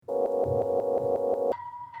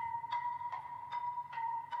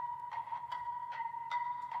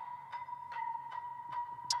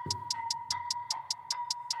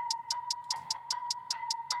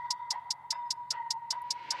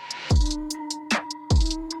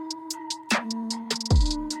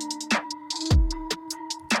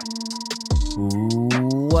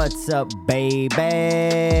What's up, babies?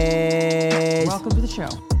 Welcome to the show.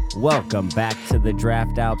 Welcome back to the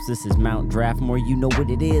Draft Alps. This is Mount Draftmore. You know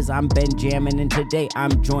what it is. I'm Benjamin, and today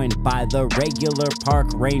I'm joined by the regular park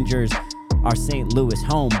rangers, our St. Louis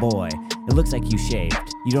homeboy. It looks like you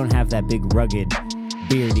shaved. You don't have that big rugged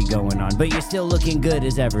beardy going on, but you're still looking good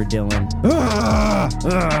as ever, Dylan.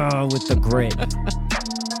 With the grit.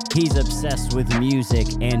 He's obsessed with music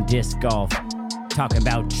and disc golf. Talking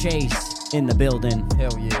about Chase in the building.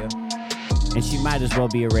 Hell yeah. And she might as well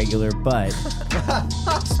be a regular, but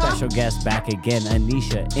special guest back again,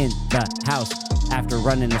 Anisha in the house after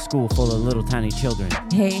running a school full of little tiny children.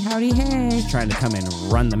 Hey, howdy, hey. She's trying to come in and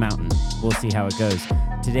run the mountain. We'll see how it goes.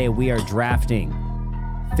 Today we are drafting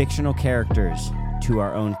fictional characters to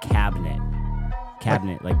our own cabinet.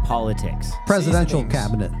 Cabinet, like politics. Presidential Seasonings.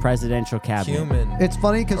 cabinet. Presidential cabinet. Human. It's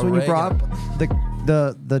funny because when you brought up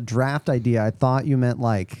the draft idea, I thought you meant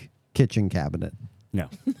like kitchen cabinet. No.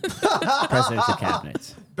 Presidential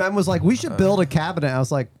cabinets. Ben was like, we should build a cabinet. I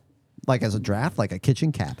was like as a draft, like a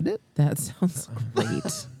kitchen cabinet? That sounds great.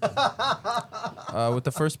 With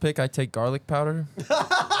the first pick, I take garlic powder.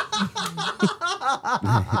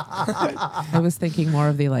 I was thinking more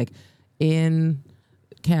of the like in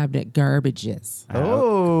cabinet garbages.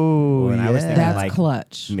 Oh, and yeah. I was thinking That's like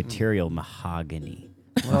clutch. material mahogany.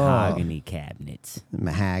 Mahogany cabinets.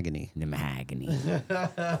 Mahogany. The mahogany.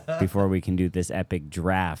 Before we can do this epic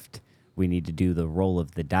draft, we need to do the roll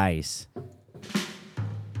of the dice.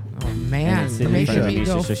 Oh man, And it's sitting in front of me Anisha,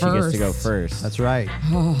 go so first. she gets to go first. That's right.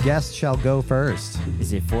 Guest shall go first.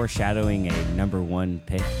 Is it foreshadowing a number one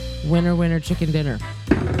pick? Winner, winner, chicken dinner.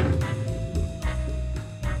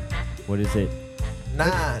 What is it?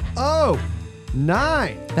 9. Oh,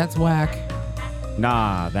 9. That's whack.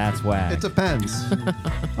 Nah, that's whack. It depends.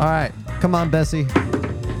 All right. Come on, Bessie.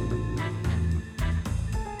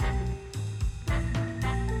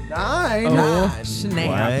 9? Oh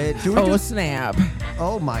snap! What? Do we Oh do- snap!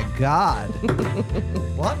 Oh, my God.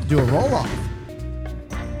 We'll have to do a roll-off.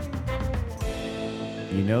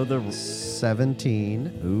 You know the...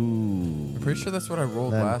 17. Ooh. I'm pretty sure that's what I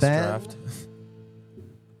rolled Then last Ben. draft.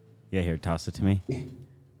 Yeah, here, toss it to me.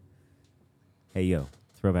 Hey, yo,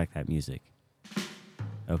 throw back that music.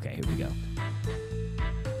 Okay, here we go.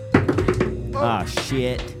 Ah,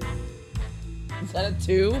 shit. Is that a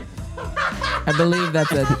 2? I believe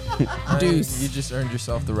that's a deuce. You just earned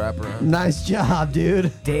yourself the wraparound. Nice job,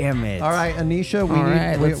 dude. Damn it. All right, Anisha, All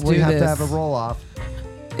right, let's we do have this. to have a roll-off.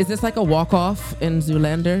 Is this like a walk-off in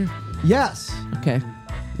Zoolander? Yes. Okay.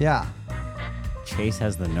 Yeah. Chase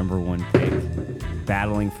has the number one pick,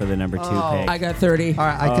 battling for the number 2 pick. I got 30. All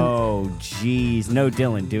right, I can. Oh, jeez. No,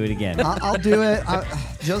 Dylan, do it again. I'll do it.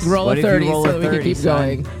 Just Roll What a if you 30 roll so a that we can 30, keep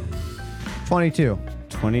son? going. 22.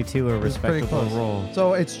 22, a It's pretty respectable close. roll.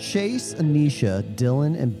 So it's Chase, Anisha,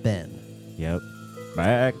 Dylan, and Ben. Yep.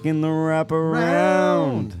 Back in the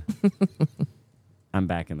wraparound. I'm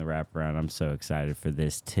back in the wraparound. I'm so excited for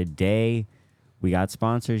this. Today, we got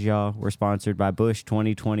sponsors, y'all. We're sponsored by Bush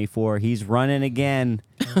 2024. He's running again.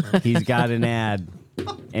 He's got an ad.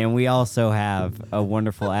 And we also have a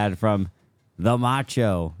wonderful ad from The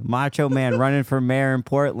Macho Man running for mayor in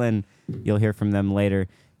Portland. You'll hear from them later.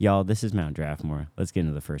 Y'all, this is Mount Draftmore. Let's get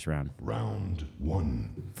into the first round. Round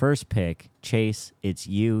 1. First pick, Chase, it's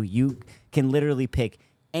you. You can literally pick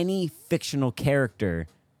any fictional character.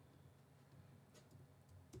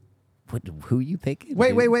 Who you picking?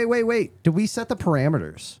 Wait. dude? Do we set the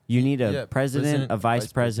parameters? You need a Yeah, president, a vice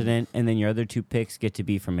vice president, and then your other 2 picks get to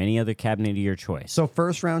be from any other cabinet of your choice. So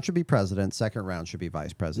first round should be president. Second round should be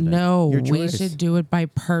vice president. No, Your we choice. should do it by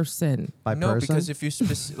person. By No, person? because if you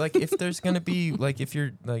like, if there's gonna be if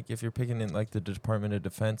you're picking in like the Department of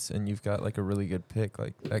Defense and you've got like a really good pick,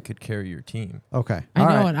 like that could carry your team. Okay. I All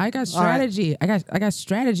know, right. and I got All right. strategy. I got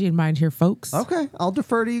strategy in mind here, folks. Okay. I'll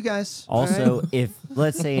defer to you guys. All right. Also, if,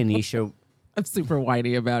 let's say, Anisha, I'm super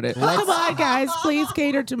whiny about it. Come on, guys, please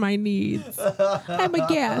cater to my needs. I'm a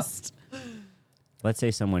guest. let's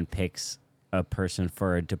say someone picks a person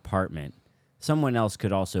for a department, someone else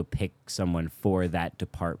could also pick someone for that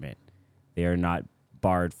department. They are not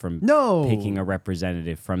barred from No. picking a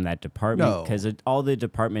representative from that department No. because all the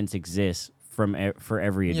departments exist for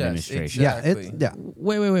every Yes, administration. exactly. Yeah.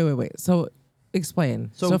 Wait. So explain.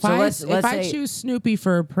 So- So if so I let's if I say- choose Snoopy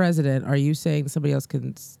for president, are you saying somebody else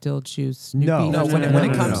can still choose Snoopy? No. No, No, when no, it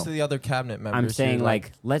no, comes no. to the other cabinet members, I'm you're saying,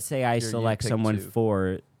 like, let's say I you select pick someone 2.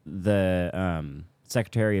 for the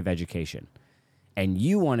Secretary of Education, and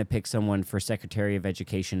you want to pick someone for Secretary of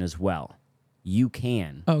Education as well. You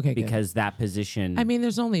can. Okay, good. because that position. I mean,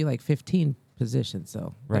 there's only like 15 positions,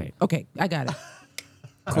 so Right. Okay, I got it.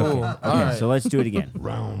 Cool. All Okay, right. so let's do it again.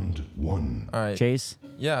 Round 1. All right. Chase.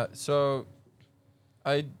 Yeah, so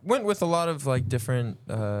I went with a lot of like different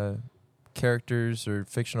characters or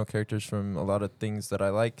fictional characters from a lot of things that I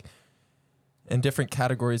like and different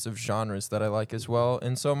categories of genres that I like as well.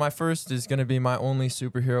 And so my first is going to be my only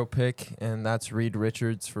superhero pick, and that's Reed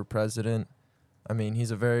Richards for president. I mean,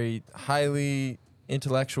 he's a very highly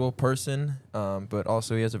intellectual person, but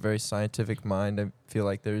also he has a very scientific mind. I feel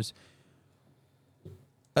like there's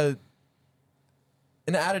an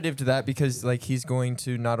additive to that because like he's going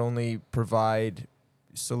to not only provide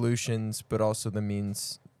solutions but also the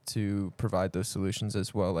means to provide those solutions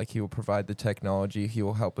as well. Like he will provide the technology, he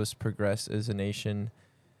will help us progress as a nation,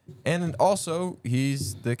 and also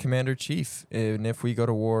he's the commander chief, and if we go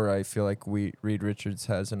to war, I feel like Reed Richards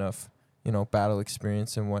has enough battle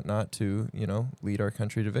experience and whatnot to lead our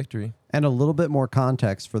country to victory. And a little bit more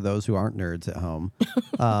context for those who aren't nerds at home.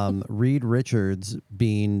 Reed Richards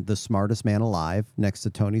being the smartest man alive next to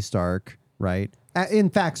Tony Stark, right? In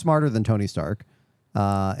fact, smarter than Tony Stark.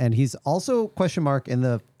 And he's also in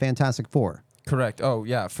the Fantastic Four. Correct. Oh,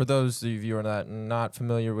 yeah. For those of you who are not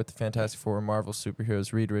familiar with the Fantastic Four or Marvel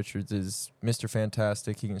superheroes, Reed Richards is Mr.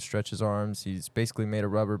 Fantastic. He can stretch his arms. He's basically made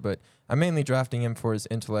of rubber, but I'm mainly drafting him for his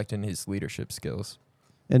intellect and his leadership skills.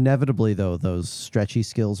 Inevitably, though, those stretchy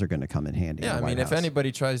skills are going to come in handy. Yeah, in the I mean, White if House.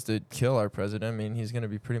 anybody tries to kill our president, I mean, he's going to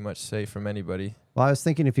be pretty much safe from anybody. Well, I was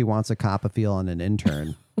thinking if he wants a cop a feel on an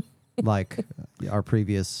intern, like our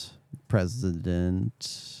previous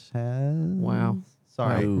president has. Wow.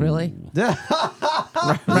 Sorry. Ooh. Really?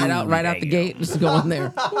 right out the gate, just going there.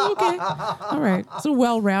 Okay. All right. It's a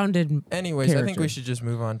well-rounded. Anyways, I think character. we should just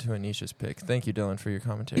move on to Anisha's pick. Thank you, Dylan, for your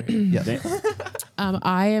commentary. Yes.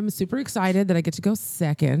 I am super excited that I get to go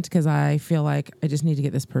second because I feel like I just need to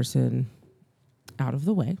get this person out of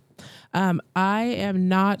the way. I am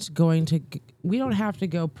not going to. We don't have to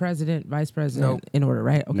go president, vice president Nope. in order,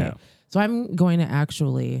 right? Okay. No. So I'm going to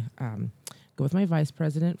actually go with my vice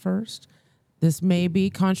president first. This may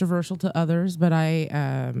be controversial to others, but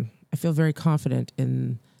I feel very confident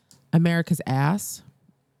in America's ass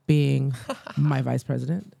being my vice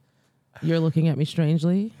president. You're looking at me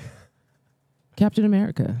strangely. Captain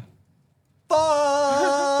America.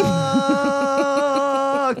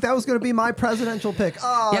 Fuck! That was going to be my presidential pick.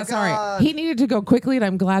 Oh, Yeah, sorry. God. He needed to go quickly, and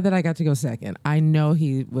I'm glad that I got to go second. I know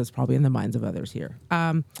he was probably in the minds of others here.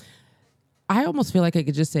 I almost feel like I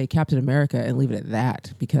could just say Captain America and leave it at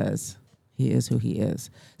that because he is who he is.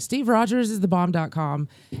 Steve Rogers is thebomb.com,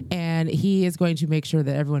 and he is going to make sure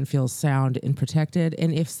that everyone feels sound and protected.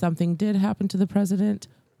 And if something did happen to the president,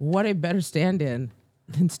 what a better stand-in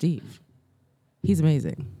than Steve. He's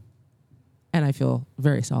amazing. And I feel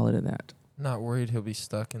very solid in that. Not worried he'll be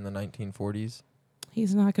stuck in the 1940s.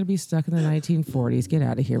 He's not going to be stuck in the 1940s. Get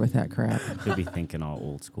out of here with that crap. He'll be thinking all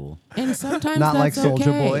old school. And sometimes Not like that's Soulja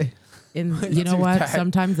okay. Boy. And you know Do what? that.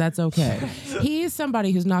 Sometimes that's okay. He is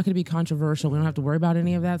somebody who's not going to be controversial. We don't have to worry about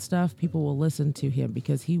any of that stuff. People will listen to him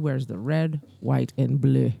because he wears the red, white, and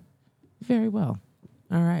blue very well.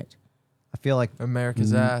 All right. I feel like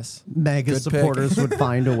America's ass. MAGA Good pick. supporters would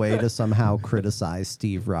find a way to somehow criticize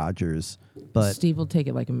Steve Rogers, but Steve will take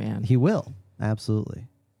it like a man. he will. Absolutely.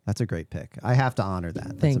 That's a great pick. I have to honor that.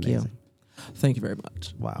 That's Thank you. amazing. Thank you very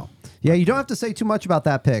much. Wow. Yeah, you don't have to say too much about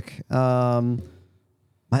that pick.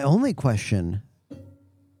 My only question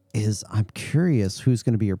is I'm curious who's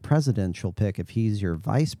going to be your presidential pick if he's your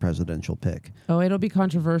vice presidential pick. Oh, it'll be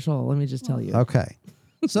controversial. Let me just tell you. Okay.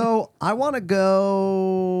 So I want to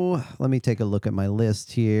go. Let me take a look at my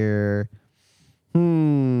list here.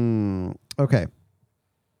 Okay.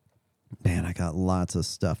 Man, I got lots of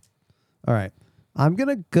stuff. All right. I'm going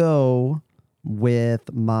to go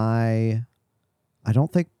with my. I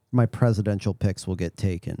don't think my presidential picks will get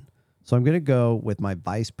taken. So I'm going to go with my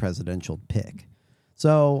vice presidential pick.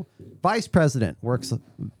 So vice president works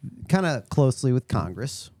kind of closely with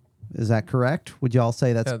Congress. Is that correct? Would you all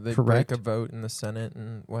say that's Yeah, they correct? break a vote in the Senate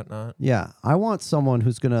and whatnot. Yeah, I want someone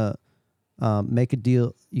who's going to make a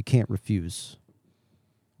deal you can't refuse,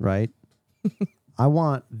 right? I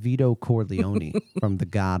want Vito Corleone from The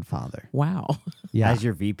Godfather. Wow. Yeah, As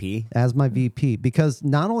your VP. as my VP. Because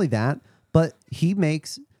not only that, but he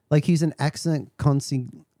makes, like, he's an excellent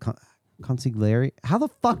consigliere. How the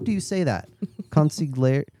fuck do you say that?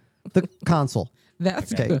 Consigliere? The consul.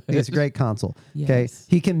 That's Okay, good. he's a great consul. Okay, Yes.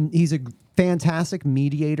 he's a fantastic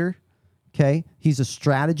mediator. Okay, he's a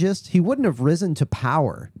strategist. He wouldn't have risen to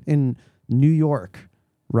power in New York,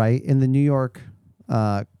 right? In the New York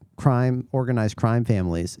organized crime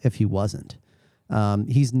families if he wasn't.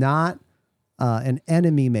 He's not an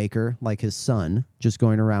enemy maker like his son, just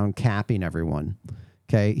going around capping everyone.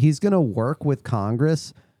 Okay. He's going to work with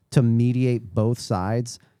Congress to mediate both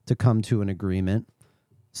sides to come to an agreement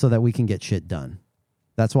so that we can get shit done.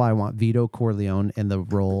 That's why I want Vito Corleone in the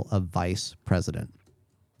role of vice president.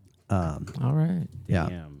 All right. Yeah.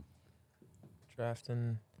 Damn.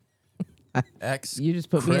 Drafting ex You just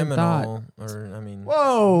put me in thought. criminal, or I mean,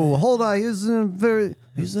 Whoa, hold on. He's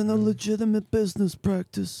in a legitimate business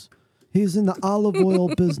practice. He's in the olive oil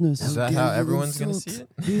business. is that how everyone's gonna see it?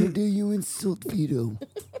 How dare you insult Vito?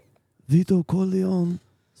 Vito Corleone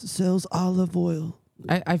sells olive oil.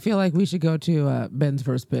 I feel like we should go to Ben's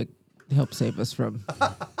first pick to help save us from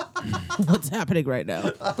what's happening right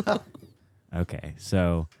now. Okay,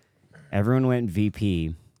 so everyone went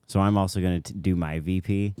VP, so I'm also going to do my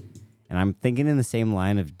VP. And I'm thinking in the same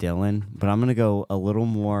line of Dylan, but I'm going to go a little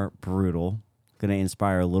more brutal, going to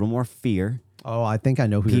inspire a little more fear. Oh, I think I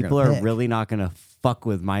know who People you're are gonna pick. really not going to fuck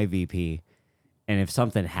with my VP. And if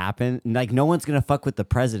something happened, like no one's going to fuck with the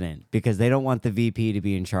president because they don't want the VP to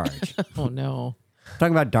be in charge. Oh no!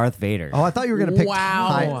 Talking about Darth Vader. Oh, I thought you were going to pick.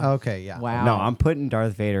 Wow. Okay, yeah. Wow. No, I'm putting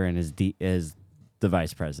Darth Vader in as the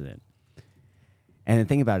vice president. And the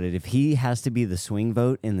thing about it, if he has to be the swing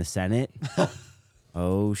vote in the Senate,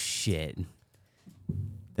 oh shit,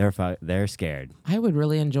 they're scared. I would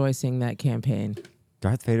really enjoy seeing that campaign.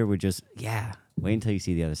 Darth Vader would just wait until you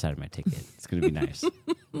see the other side of my ticket. It's gonna be nice.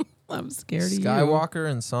 I'm scared of you. Skywalker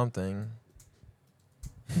and something.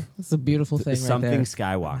 It's a beautiful thing Something right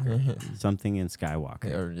there. Skywalker, something in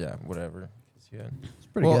Skywalker. Or yeah, whatever. Yeah. It's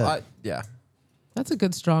pretty good. Yeah. That's a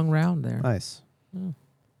good strong round there. Nice.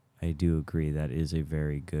 I do agree that is a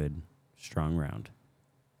very good, strong round.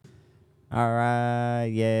 All right,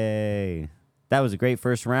 yay. That was a great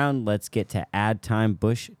first round. Let's get to ad time.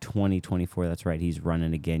 Bush 2024. That's right. He's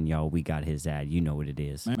running again, y'all. We got his ad. You know what it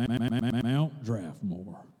is. Mount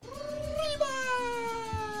Draftmore.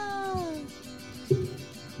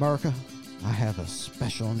 America, I have a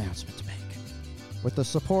special announcement to make. With the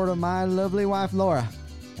support of my lovely wife, Laura,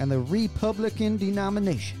 and the Republican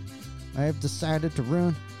denomination, I have decided to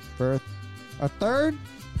run for a third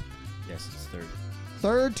Yes, it's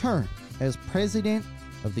third term as President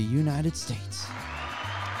of the United States.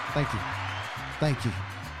 Thank you. Thank you.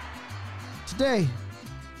 Today,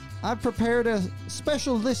 I've prepared a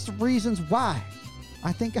special list of reasons why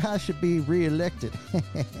I think I should be reelected.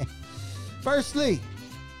 Firstly,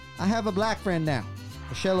 I have a black friend now,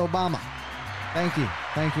 Michelle Obama. Thank you.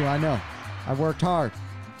 Thank you. I know. I've worked hard.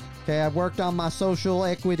 Okay, I've worked on my social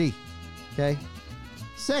equity. Okay.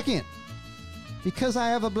 Second, because I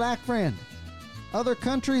have a black friend, other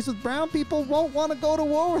countries with brown people won't want to go to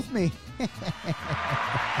war with me.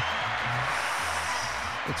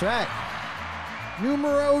 That's right.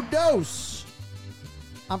 Numero dos.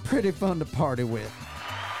 I'm pretty fun to party with.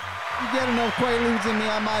 You get enough Quaaludes in me,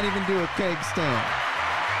 I might even do a keg stand.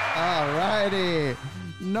 Alrighty.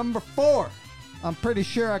 Number 4. I'm pretty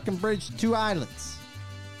sure I can bridge 2 islands.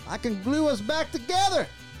 I can glue us back together.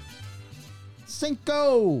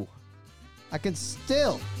 Cinco. I can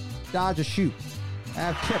still dodge a shoot.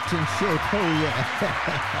 I've kept in shape. Oh, yeah.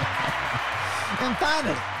 And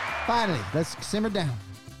finally, let's simmer down.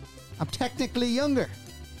 I'm technically younger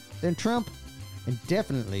than Trump and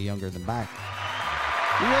definitely younger than Biden.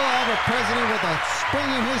 We will have a president with a spring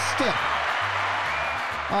in his step.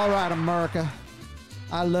 All right, America.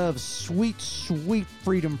 I love sweet, sweet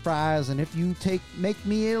freedom fries, and if you make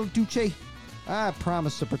me El Duce, I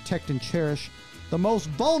promise to protect and cherish the most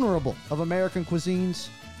vulnerable of American cuisines,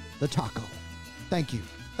 the taco. Thank you.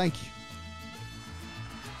 Thank you.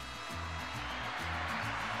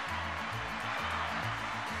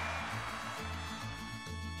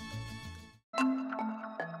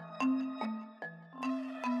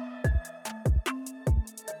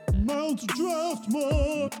 Mount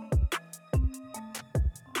Draftmore.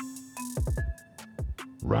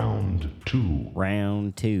 Round 2.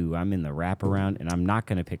 Round 2. I'm in the wraparound, and I'm not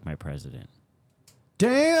going to pick my president.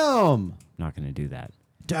 Damn. Not going to do that.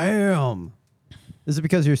 Damn. Is it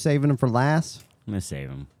because you're saving them for last? I'm going to save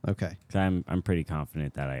him. Okay. 'Cause I'm pretty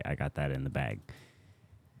confident that I got that in the bag.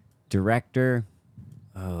 Director.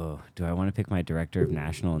 Oh, do I want to pick my director of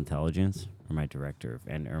national intelligence or my director of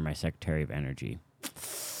or my secretary of energy?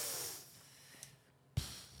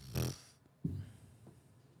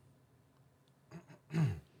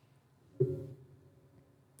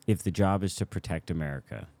 If the job is to protect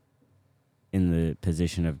America in the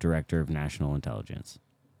position of director of national intelligence,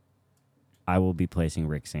 I will be placing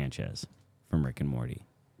Rick Sanchez from Rick and Morty.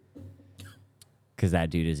 Because that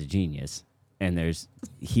dude is a genius. And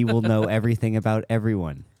he will know everything about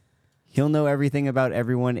everyone. He'll know everything about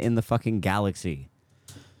everyone in the fucking galaxy.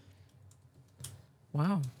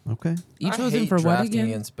 Wow. Okay. You I chose him hate for what drafting again?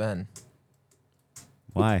 against Ben.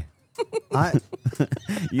 Why? I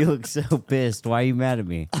You look so pissed. Why are you mad at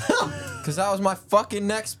me? Because that was my fucking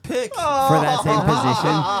next pick. For that same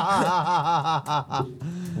position?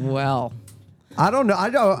 Well, I don't know.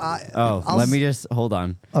 Oh, I'll let me just hold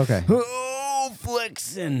on. Okay. Oh,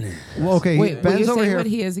 flexing. Well, okay. wait, will Ben's you over say here. what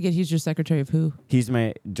he is again? He's your secretary of who? He's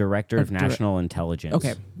my director of Direct- national intelligence.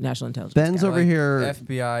 Okay, national intelligence. Ben's Kinda over like here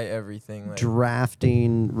FBI, everything. Like,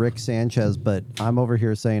 drafting Rick Sanchez, but I'm over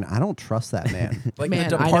here saying I don't trust that man. like Man,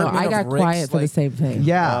 the I know. Department I of got Rick's, quiet for the like, same thing.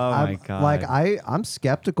 Yeah. Oh, my I'm, God. Like I'm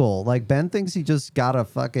skeptical. Like Ben thinks he just got a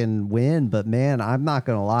fucking win, but man, I'm not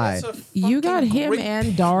gonna lie. That's a You got fucking him great and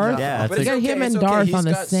pick. Darth. Yeah, But it's you it's got okay, him it's and okay. Darth He's on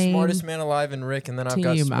the got same. Smartest Man Alive and Rick, and then I've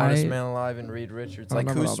got team. Smartest I- Man Alive and Reed Richards. I Like,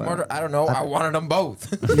 remember who's all that. smarter? I don't know. I wanted them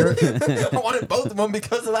both. I wanted both of them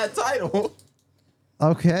because of that title.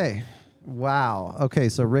 Okay. Wow. Okay,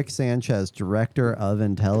 so Rick Sanchez, director of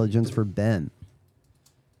intelligence for Ben.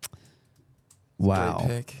 Wow.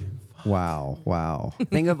 Great pick. Wow. Wow.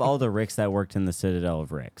 Think of all the Ricks that worked in the Citadel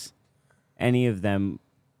of Ricks. Any of them,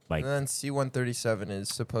 like, And then C-137 is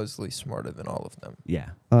supposedly smarter than all of them. yeah.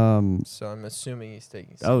 So I'm assuming he's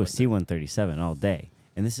taking Oh, C-130. C-137 all day.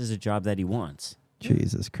 And this is a job that he wants.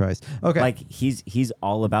 Jesus Christ. Okay. Like, he's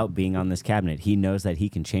all about being on this cabinet. He knows that he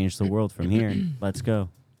can change the world from here. Let's go.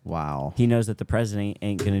 Wow. He knows that the president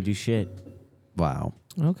ain't going to do shit. Wow.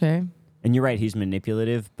 Okay. And you're right, he's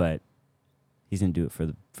manipulative, but he's going to do it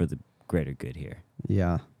for the greater good here.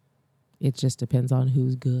 Yeah. It just depends on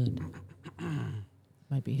who's good.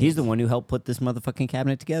 Might be. He's his. the one who helped put this motherfucking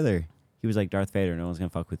cabinet together. He was like Darth Vader, no one's going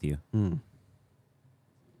to fuck with you.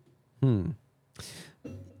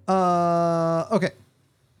 Okay.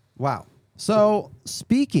 Wow. So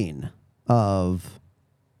speaking of,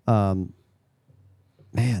 man,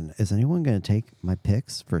 is anyone going to take my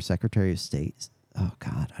picks for Secretary of State? Oh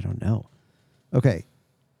God, I don't know. Okay.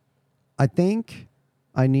 I think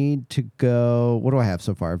I need to go. What do I have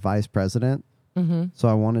so far? Vice President. Mm-hmm. So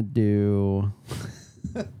I want to do.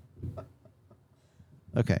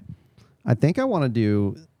 Okay. I think I want to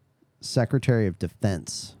do Secretary of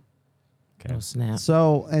Defense. Okay. Oh snap!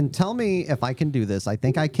 So, and tell me if I can do this. I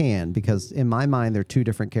think I can because in my mind, they're two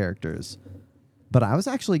different characters. But I was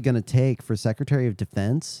actually going to take for Secretary of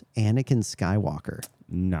Defense Anakin Skywalker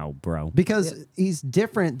No, bro. because he's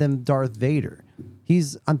different than Darth Vader.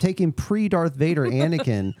 I'm taking pre-Darth Vader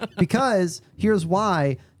Anakin because here's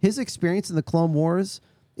why. His experience in the Clone Wars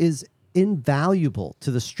is invaluable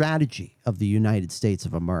to the strategy of the United States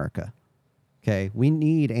of America. Okay? We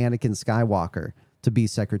need Anakin Skywalker to be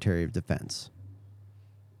Secretary of Defense.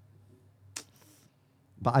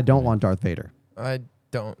 But I don't want Darth Vader. I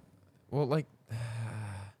don't. Well, like,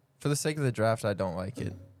 for the sake of the draft, I don't like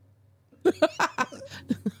it.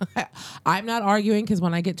 I'm not arguing because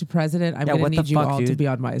when I get to president, I'm Yeah, going what to the need you fuck, all to dude? be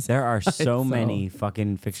on my side. There are so So, many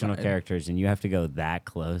fucking fictional fine. characters, and you have to go that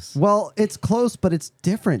close. Well, it's close, but it's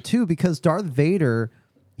different too because Darth Vader,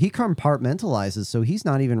 he compartmentalizes, so he's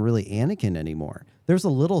not even really Anakin anymore. There's a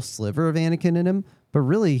little sliver of Anakin in him, but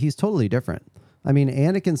really he's totally different. I mean,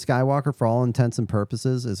 Anakin Skywalker, for all intents and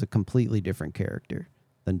purposes, is a completely different character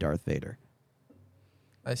than Darth Vader.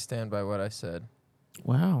 I stand by what I said.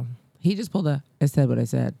 Wow. He just pulled a. I said what I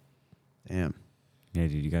said. Damn. Yeah,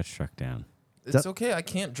 dude, you got struck down. It's okay. I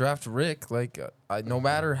can't draft Rick. Like, no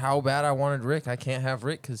matter how bad I wanted Rick, I can't have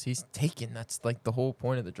Rick because he's taken. That's like the whole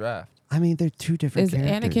point of the draft. I mean, they're two different Is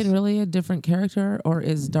characters. Anakin really a different character, or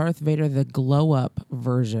is Darth Vader the glow-up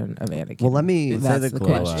version of Anakin? Well, let me. It's That's the the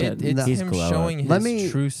glow up. question. It's He's him glow up. showing his Let me-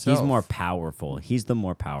 true self. He's more powerful. He's the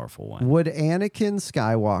more powerful one. Would Anakin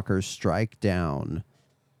Skywalker strike down?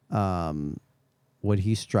 Would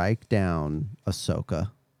he strike down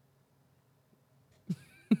Ahsoka?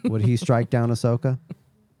 Would he strike down Ahsoka?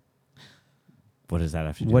 What does that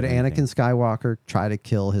have to do Would with Anakin anything? Skywalker try to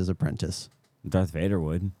kill his apprentice? Darth Vader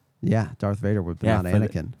would. Yeah, Darth Vader would, but Yeah, not for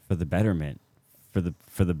Anakin. for the betterment.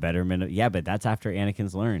 For the betterment of, yeah, but that's after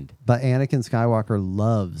Anakin's learned. But Anakin Skywalker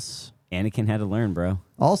loves. Anakin had to learn, bro.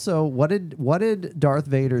 Also, what did Darth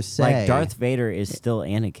Vader say? Like Darth Vader is still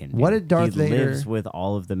Anakin. What dude. did Darth he Vader- lives with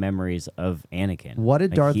all of the memories of Anakin. What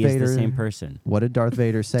did Like, Darth he is Vader- the same person. What did Darth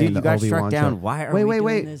Vader say Dude, in you the got Obi-Wan struck show? down. Why are wait, we wait, doing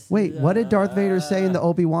wait, this? wait. What did Darth Vader say in the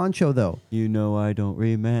Obi-Wan show though? You know I don't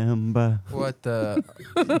remember. What the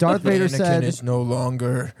Darth Vader Anakin said is no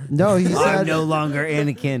longer. no. He I'm said no longer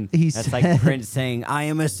Anakin. He That's said- like Prince saying, I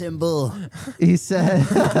am a symbol. he said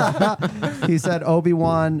he said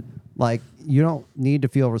Obi-Wan, like, you don't need to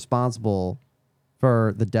feel responsible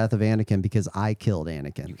for the death of Anakin because I killed You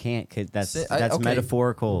Anakin. can't, cause that's Okay.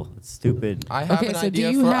 metaphorical. It's stupid. I have Okay, an so do idea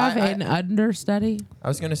you for. have an understudy? I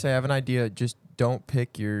was gonna say I have an idea. Just don't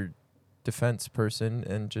pick your defense person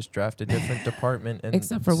and just draft a different department, and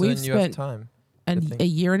Except for so we've then you have spent time. And a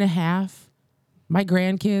year and a half. My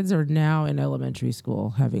grandkids are now in elementary school,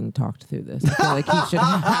 having talked through this. I feel like he should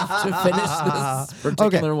have to finish this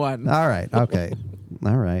particular one. All right. Okay.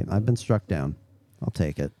 All right. I've been struck down. I'll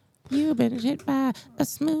take it. You've been hit by a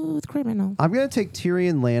smooth criminal. I'm going to take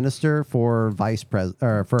Tyrion Lannister for vice president,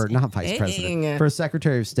 or for not vice president, Dang. for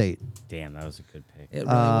Secretary of State. Damn, that was a good pick. It really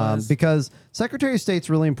was. Because Secretary of State's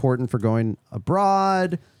really important for going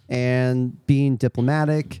abroad and being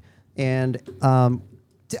diplomatic. And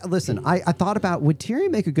listen, I thought about, would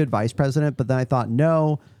Tyrion make a good vice president? But then I thought,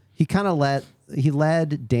 no, he kind of led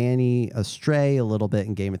Dany astray a little bit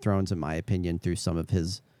in Game of Thrones, in my opinion, through some of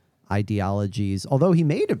his ideologies. Although he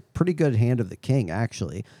made a pretty good hand of the king,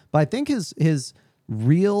 actually. But I think his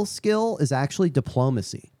real skill is actually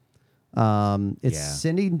diplomacy. It's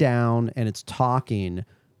sitting down and it's talking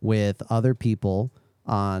with other people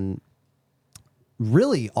on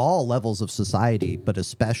really all levels of society, but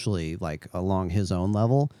especially like along his own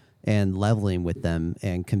level, and leveling with them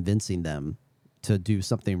and convincing them to do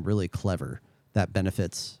something really clever that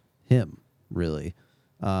benefits him, really.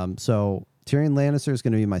 So Tyrion Lannister is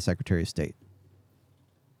going to be my Secretary of State.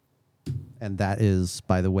 And that is,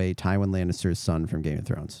 by the way, Tywin Lannister's son from Game of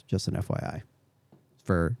Thrones. Just an FYI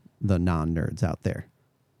for the non-nerds out there.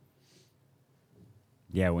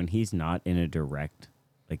 Yeah, when he's not in a direct,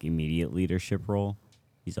 like immediate leadership role,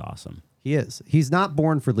 he's awesome. He is. He's not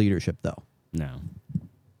born for leadership, though. No.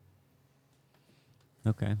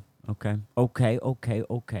 Okay.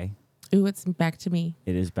 Ooh, it's back to me.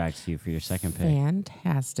 It is back to you for your second pick.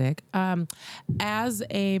 Fantastic. As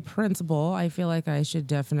a principal, I feel like I should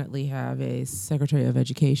definitely have a Secretary of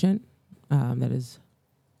Education. That is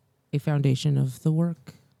a foundation of the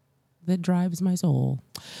work that drives my soul.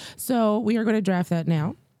 So we are going to draft that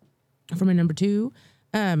now from a number 2.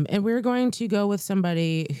 And we're going to go with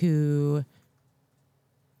somebody who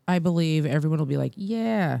I believe everyone will be like,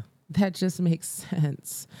 yeah, that just makes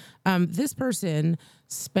sense. This person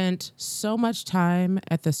spent so much time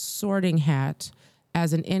at the Sorting Hat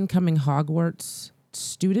as an incoming Hogwarts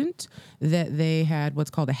student that they had what's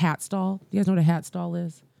called a hat stall. You guys know what a hat stall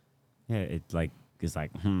is? Yeah, it like is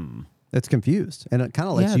like It's confused, and it kind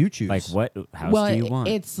of lets Yeah. you choose. like what house do you want?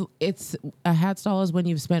 It's a hat stall is when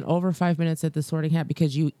you've spent over 5 minutes at the Sorting Hat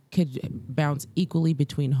because you could bounce equally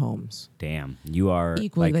between homes. Damn, you are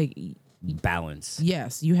Equally, like like balance.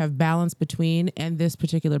 yes, you have balance between, and this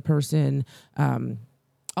particular person,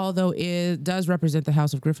 although it does represent the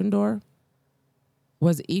House of Gryffindor,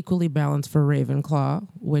 was equally balanced for Ravenclaw,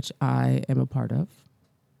 which I am a part of.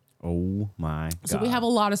 Oh my god! So we have a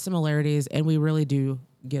lot of similarities, and we really do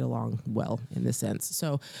get along well in this sense.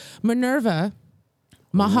 So Minerva,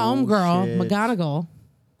 my homegirl, shit. McGonagall,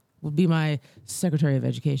 will be my Secretary of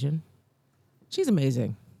Education. She's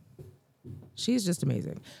amazing. She's just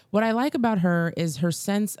amazing. What I like about her is her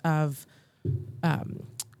sense of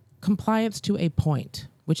compliance to a point,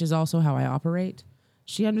 which is also how I operate.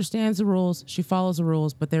 She understands the rules, she follows the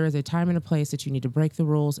rules, but there is a time and a place that you need to break the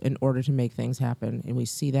rules in order to make things happen. And we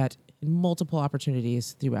see that in multiple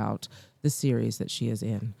opportunities throughout the series that she is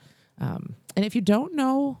in. And if you don't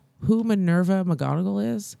know who Minerva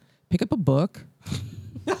McGonagall is, pick up a book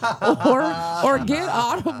or get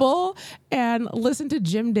Audible and listen to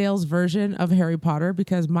Jim Dale's version of Harry Potter,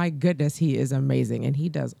 because my goodness, he is amazing. And he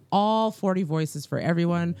does all 40 voices for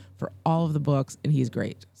everyone for all of the books, and he's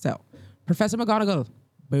great. So Professor McGonagall,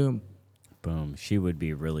 boom. Boom. She would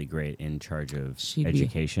be really great in charge of She'd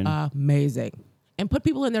education. be amazing. And put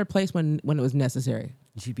people in their place when it was necessary,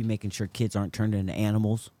 She'd be making sure kids aren't turned into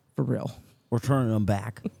animals for real. or turning them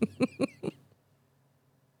back.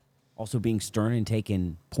 Also being stern and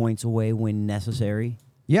taking points away when necessary.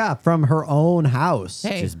 Yeah, from her own house.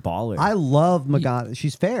 Hey, Just baller. I love McGonagall.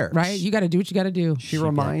 She's fair. right? You got to do what you got to do. She She'd be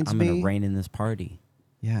like, reminds I'm me. gonna reign in this party.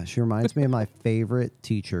 Yeah, she reminds me of my favorite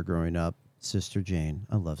teacher growing up, Sister Jane.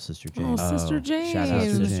 I love Sister Jane. Oh, Sister Jane. Shout out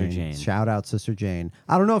Sister Jane. Shout out Sister Jane.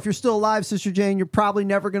 I don't know if you're still alive, Sister Jane. You're probably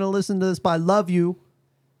never going to listen to this, but I love you.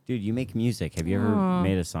 Dude, you make music. Have you ever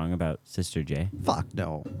made a song about Sister J? Fuck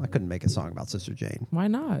no. I couldn't make a song about Sister Jane. Why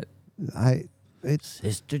not? It's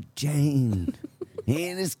Sister Jane,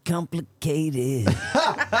 it is complicated.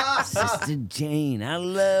 Sister Jane, I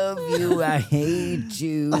love you, I hate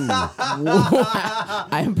you. I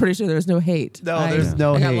am pretty sure there's no hate. No, there's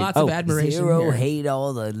no I got hate. lots of admiration Zero here. hate,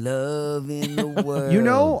 all the love in the world. You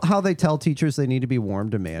know how they tell teachers they need to be warm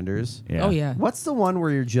demanders? Yeah. Oh, yeah. What's the one where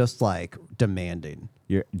you're just like demanding?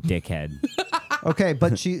 You're a dickhead. Okay,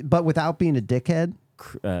 but without being a dickhead.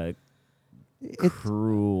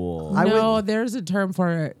 cruel. I no, would- there's a term for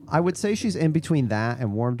it. I would say she's in between that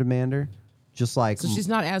and Warm Demander. Just like, So she's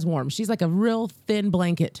not as warm. She's like a real thin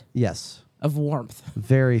blanket yes, of warmth.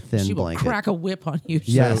 very thin She will blanket. crack a whip on you.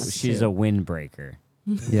 Yes. So she's a windbreaker.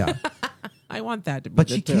 Yeah. I want that to be But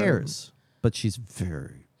the she term. cares. But she's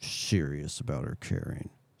very serious about her caring.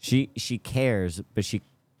 She cares, but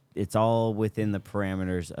it's all within the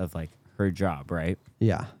parameters of like her job, right?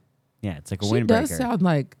 Yeah. Yeah, it's like a She windbreaker. does sound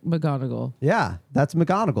like McGonagall. Yeah. That's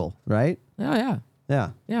McGonagall, right? Oh, yeah. Yeah.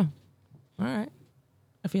 Yeah. All right.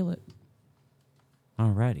 I feel it.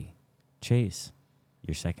 Alrighty, Chase,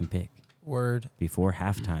 your second pick Word. before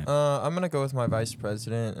halftime. I'm gonna go with my vice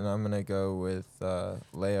president, and I'm gonna go with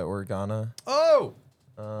Leia Organa. Oh!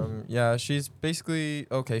 Yeah, she's basically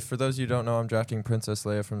okay. For those of you who don't know, I'm drafting Princess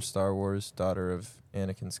Leia from Star Wars, daughter of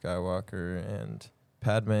Anakin Skywalker and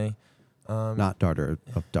Padme. Not daughter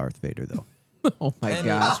of Darth Vader, though. Oh, my And-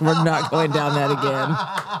 gosh. We're not going down that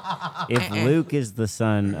again. If Luke is the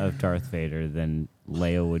son of Darth Vader, then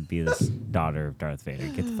Leia would be the daughter of Darth Vader.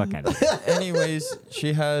 Get the fuck out of here. Anyways,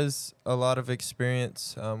 she has a lot of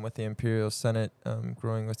experience with the Imperial Senate,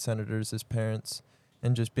 growing with senators as parents,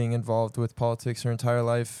 and just being involved with politics her entire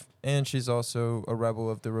life. And she's also a rebel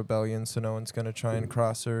of the rebellion, so no one's gonna try and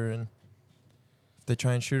cross her. And if they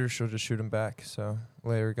try and shoot her, she'll just shoot them back. So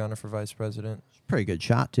Leia Organa for vice president. Pretty good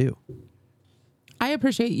shot, too. I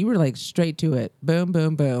appreciate you were like straight to it. Boom,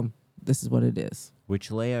 boom, boom. This is what it is. Which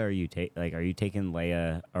Leia are you taking? Are you taking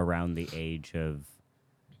Leia around the age of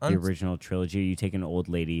the I'm- original trilogy? Are you taking old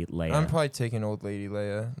lady Leia? I'm probably taking old lady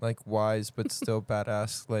Leia, like wise but still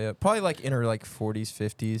badass Leia. Probably like in her like 40s,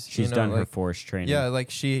 50s. She's done her force training. Yeah,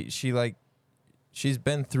 like she's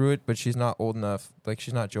been through it, but she's not old enough. Like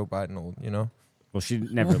she's not Joe Biden old, you know. Well, she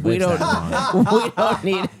never We lived that long. we don't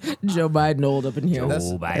need Joe Biden old up in here.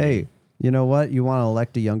 That's- Joe Biden. Hey, you know what? You want to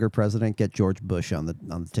elect a younger president? Get George Bush on the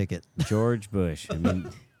ticket. George Bush. I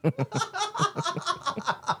mean,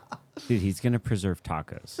 dude, he's gonna preserve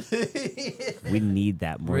tacos. We need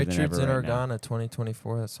that more Richards than and ever right now. Organa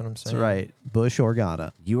 2024. That's what I'm That's saying. right. Bush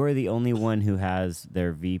Organa. You are the only one who has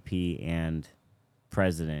their VP and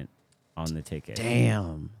president on the ticket.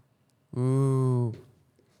 Damn. Ooh.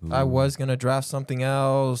 I was gonna draft something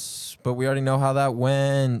else, but we already know how that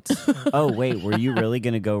went. Oh wait, were you really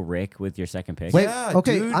gonna go Rick with your second pick? Wait, Yeah,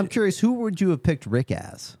 okay, dude. I'm curious. Who would you have picked Rick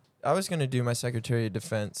as? I was gonna do my Secretary of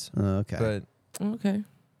Defense, Okay. but Okay.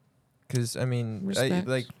 because I mean, Respect.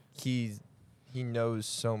 like he knows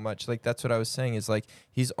so much. Like that's what I was saying is like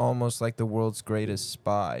he's almost like the world's greatest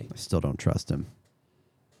spy. I still don't trust him.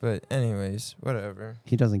 But anyways, whatever.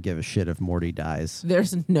 He doesn't give a shit if Morty dies.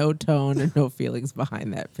 There's no tone and no feelings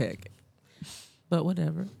behind that pick. But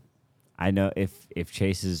whatever. I know if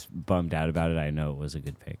Chase is bummed out about it, I know it was a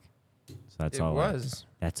good pick. So that's It all. was.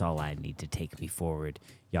 That's all I need to take me forward,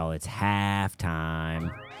 y'all. It's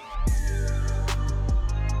halftime.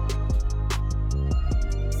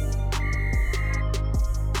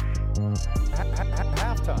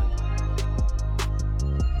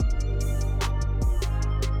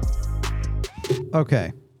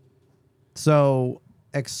 Okay. So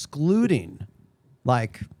excluding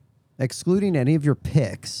any of your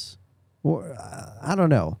picks, or I don't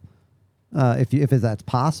know if that's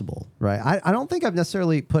possible, right? I don't think I've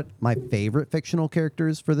necessarily put my favorite fictional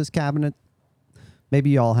characters for this cabinet.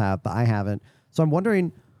 Maybe y'all have, but I haven't. So I'm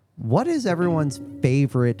wondering, what is everyone's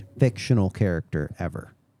favorite fictional character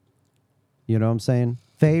ever? You know what I'm saying?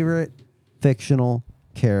 Favorite fictional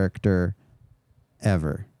character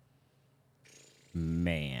ever.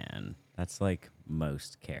 Man, that's like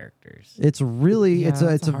most characters. It's really Yeah, it's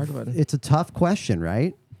that's a a hard one. it's a tough question,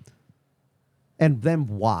 right? And then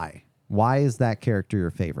why? Why is that character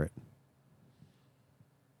your favorite?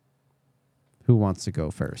 Who wants to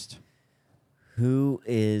go first? Who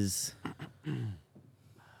is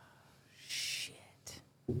shit?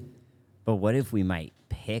 But what if we might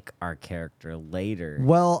pick our character later?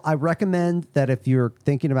 Well, I recommend that if you're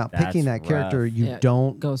thinking about picking That's that character, rough. you Yeah,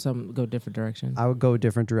 don't. go different direction. I would go a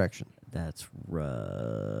different direction. That's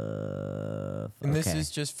rough. And this Okay. is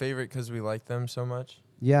just favorite because we like them so much.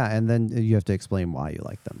 Yeah, and then you have to explain why you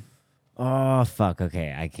like them. Oh fuck.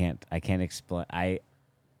 Okay, I can't explain.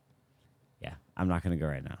 Yeah, I'm not gonna go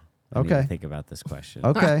right now. I need to Okay. think about this question.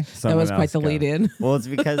 Okay. that Someone was quite else the go. lead in. Well, it's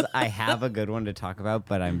because I have a good one to talk about,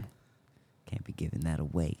 but can't be giving that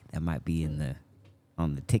away. That might be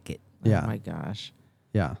on the ticket. Yeah. Oh my gosh.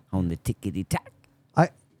 Yeah. On the tickety tack.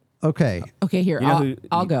 Okay. Okay, here. You know I'll, who-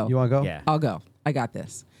 I'll go. You want to go? Yeah. I'll go. I got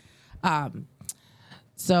this.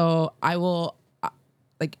 So I will,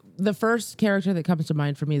 like, the first character that comes to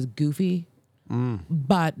mind for me is Goofy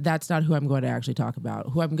But that's not who I'm going to actually talk about.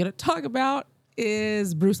 Who I'm going to talk about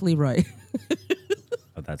is Bruce Leroy.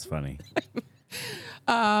 Oh, that's funny.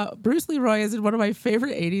 Bruce Leroy is in one of my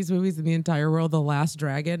favorite 80s movies in the entire world, The Last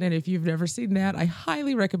Dragon. And if you've never seen that, I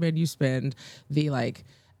highly recommend you spend the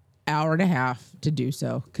hour and a half to do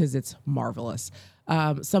so because it's marvelous.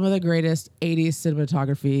 Some of the greatest 80s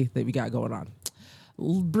cinematography that we got going on.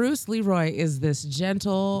 Bruce Leroy is this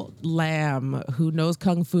gentle lamb who knows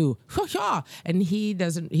kung fu, and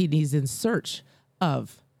he's in search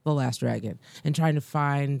of the last dragon and trying to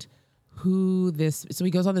find who this. So he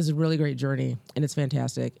goes on this really great journey, and it's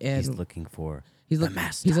fantastic. And He's looking for the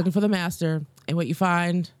master. He's looking for the master, and what you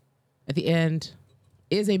find at the end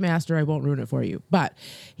is a master. I won't ruin it for you, but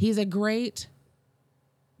he's a great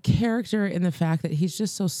character in the fact that he's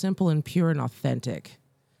just so simple and pure and authentic.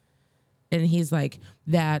 And he's like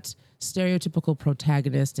that stereotypical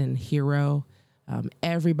protagonist and hero.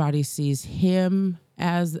 Everybody sees him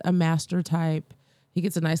as a master type. He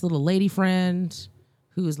gets a nice little lady friend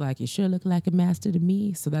who's like, "You sure look like a master to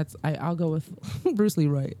me." So I'll go with Bruce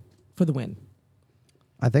Leroy for the win.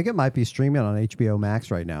 I think it might be streaming on HBO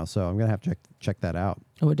Max right now, so I'm gonna have to check that out.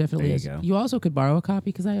 Oh, it definitely There you is. go. You also could borrow a copy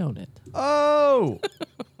because I own it. Oh,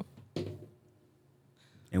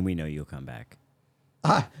 and we know you'll come back.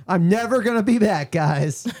 I'm never gonna be back,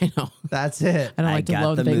 guys. I know. That's it. I don't like to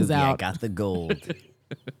loan the things movie. I out. got the gold.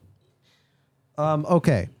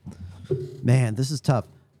 Okay. Man, this is tough.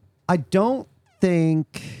 I don't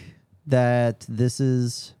think that this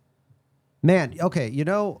is. Man, okay.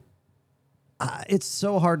 It's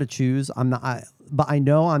so hard to choose. But I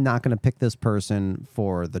know I'm not going to pick this person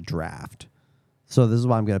for the draft. So this is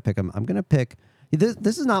why I'm going to pick him. I'm going to pick.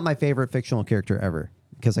 This is not my favorite fictional character ever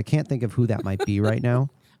because I can't think of who that might be right now.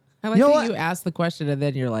 I like You know that what? you ask the question and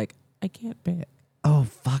then you're like, I can't pick. Oh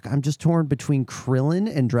fuck! I'm just torn between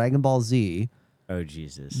Krillin and Dragon Ball Z. Oh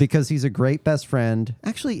Jesus! Because he's a great best friend.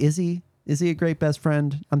 Actually, is he? Is he a great best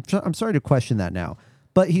friend? I'm sorry to question that now,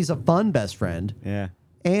 but he's a fun best friend, Yeah.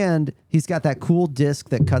 and he's got that cool disc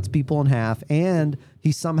that cuts people in half, and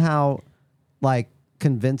he somehow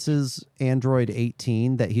convinces Android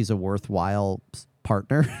 18 that he's a worthwhile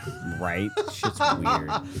partner, Right. Shit's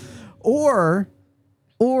weird. or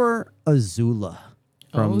Azula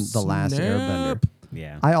from Oh, The Last snap. Airbender.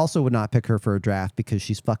 Yeah. I also would not pick her for a draft because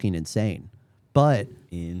she's fucking insane, but.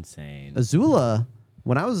 Insane. Azula,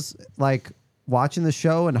 when I was watching the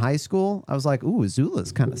show in high school, I was like, "Ooh,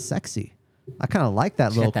 Azula's kind of sexy." I kind of like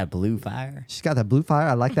that She little. got that blue fire. She's got that blue fire.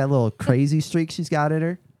 I like that little crazy streak she's got in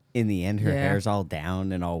her. In the end, her Yeah. hair's all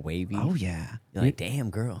down and all wavy. Oh yeah. You're like, damn,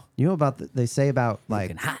 girl. You know about they say about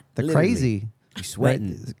Looking hot, the literally. crazy. You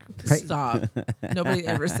sweating. Stop. Nobody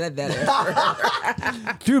ever said that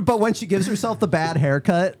ever. Dude, but when she gives herself the bad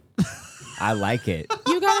haircut, I like it.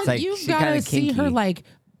 You gotta, It's like you've she got to kinda see her kinky.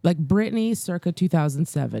 like Britney circa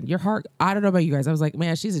 2007. Your heart, I don't know about you guys. I was like,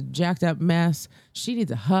 man, she's a jacked up mess. She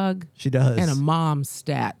needs a hug she does. and a mom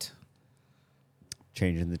stat.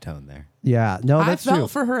 Changing the tone there. Yeah, no, I that's felt true.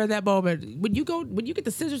 for her in that moment. When you get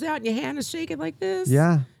the scissors out and your hand is shaking like this.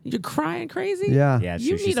 Yeah. You're crying crazy. Yeah, Yeah, it's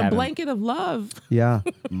You true. need She's a having blanket of love. yeah.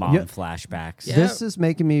 mom Yeah. flashbacks. Yeah. This is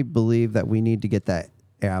making me believe that we need to get that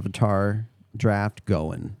Avatar draft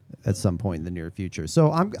going at some point in the near future.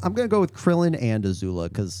 So I'm going to go with Krillin and Azula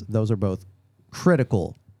because those are both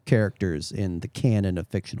critical characters in the canon of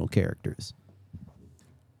fictional characters.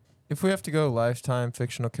 If we have to go lifetime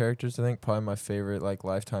fictional characters, I think probably my favorite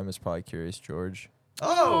lifetime is probably Curious George.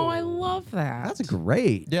 Oh, I love that. That's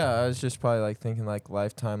great. Yeah, I was just probably thinking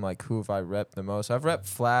lifetime, who have I repped the most? I've repped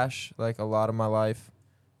Flash a lot of my life,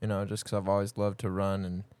 just because I've always loved to run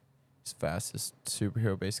and he's the fastest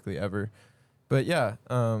superhero basically ever. But yeah,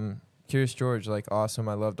 Curious George, awesome.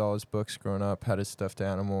 I loved all his books growing up, had his stuffed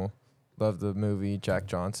animal, loved the movie. Jack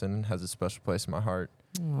Johnson has a special place in my heart.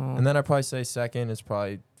 Aw. And then I'd probably say second is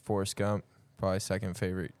probably Forrest Gump, probably second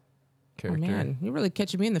favorite Oh character. man, you're really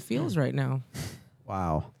catching me in the feels right now.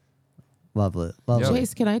 Wow. Love it. Love Yeah. it.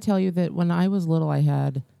 Chase, can I tell you that when I was little, I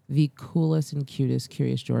had the coolest and cutest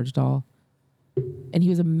Curious George doll, and he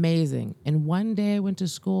was amazing. And one day I went to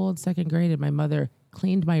school in second grade, and my mother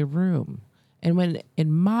cleaned my room. And when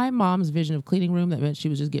in my mom's vision of cleaning room, that meant she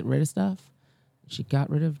was just getting rid of stuff. She got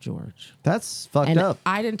rid of George. That's fucked And up.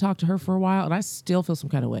 I didn't talk to her for a while, and I still feel some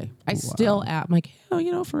kind of way. I still am like,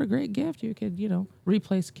 for a great gift, you could,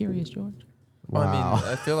 replace Curious George. Well, I Wow. mean,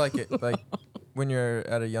 I feel like it, when you're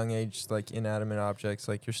at a young age, inanimate objects,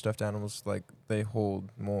 your stuffed animals, they hold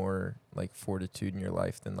more fortitude in your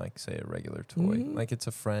life than say a regular toy. Mhm. It's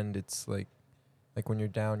a friend. It's like when you're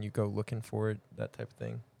down, you go looking for it. That type of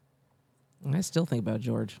thing. I still think about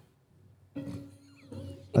George. Yeah,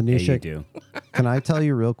 Anisha, you do. Can I tell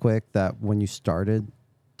you real quick that when you started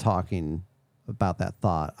talking about that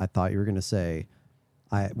thought, I thought you were going to say,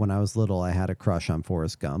 when I was little, I had a crush on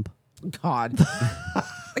Forrest Gump. God.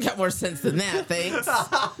 I got more sense than that, thanks.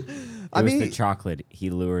 It was the chocolate. He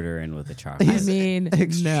lured her in with the chocolate. I mean,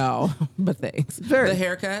 no, but thanks. The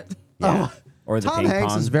haircut. Yeah. Or the Tom ping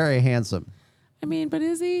Hanks pong. is very handsome. I mean, but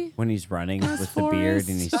is he? When he's running Yes, with the beard Forrest.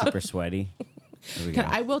 and he's super sweaty. There we go.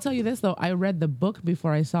 I will tell you this though. I read the book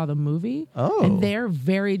before I saw the movie. Oh. And they're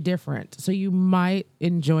very different. So you might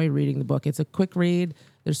enjoy reading the book. It's a quick read.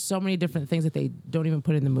 There's so many different things that they don't even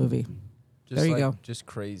put in the movie. Just There you like, go. Just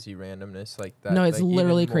crazy randomness like that. No, it's like, even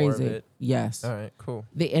literally more of crazy. it. Yes. All right, cool.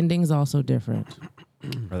 The ending's also different.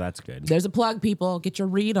 Or that's good. There's a plug, people. Get your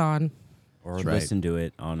read on. Or right. listen to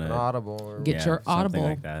it on An a Audible or Get your something Audible.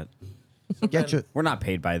 like that. We're not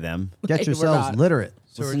paid by them. Get We're yourselves not. literate.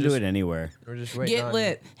 So Listen we're to just, it anywhere. we're just waiting Get on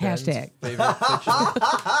lit. Ben's Hashtag. favorite fiction.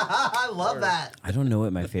 I love that. I don't know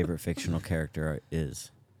what my favorite fictional character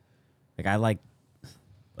is. Like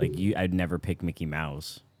you. I'd never pick Mickey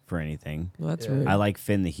Mouse for anything. Well, that's Yeah. rude. I like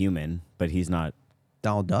Finn the human, but he's not.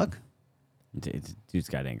 Donald Duck? Dude's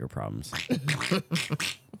got anger problems.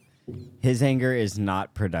 His anger is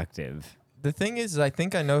not productive. The thing is, I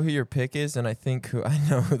think I know who your pick is, and I think I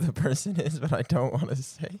know who the person is, but I don't want to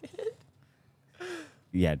say it.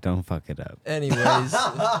 Yeah, don't fuck it up. Anyways,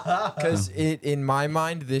 because in my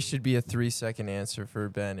mind, this should be a 3-second answer for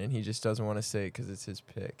Ben, and he just doesn't want to say it because it's his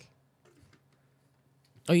pick.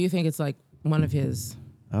 Oh, you think it's like one of his?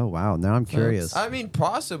 Oh, wow. Now I'm curious. I mean,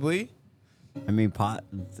 possibly. I mean,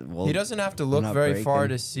 well, He doesn't have to I'm look not very far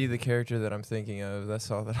breaking. to see the character that I'm thinking of.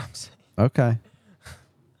 That's all that I'm saying. Okay.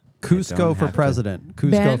 Cusco don't for have to- president.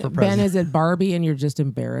 Cusco Ben, for Ben, president. is it Barbie and you're just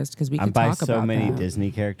embarrassed because we I'm could by talk so about many that.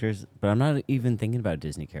 Disney characters, but I'm not even thinking about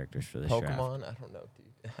Disney characters for this draft. Pokemon? I don't know,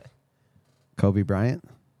 dude. Kobe Bryant.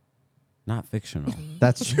 Not fictional.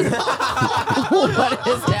 That's true. What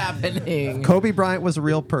is happening? Kobe Bryant was a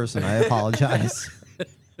real person. I apologize.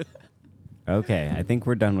 Okay, I think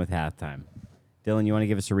we're done with halftime. Dylan, you want to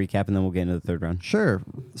give us a recap and then we'll get into the third round? Sure.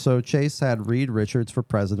 So Chase had Reed Richards for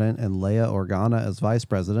president and Leia Organa as vice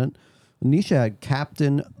president. Nisha had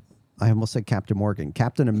Captain Morgan.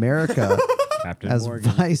 Captain America Captain as Morgan.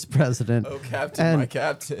 vice president. Oh, Captain, And my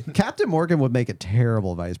Captain. Captain Morgan would make a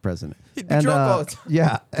terrible vice president. He'd be drunk all the time.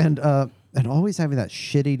 Yeah, and always having that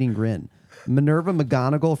shit-eating grin. Minerva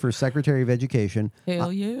McGonagall for Secretary of Education.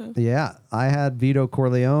 Hell yeah. Yeah, I had Vito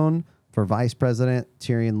Corleone for vice president,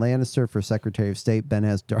 Tyrion Lannister for Secretary of State. Ben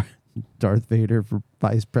has Darth Vader for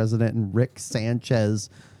vice president, and Rick Sanchez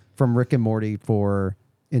from Rick and Morty for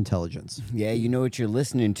intelligence. Yeah, you know what you're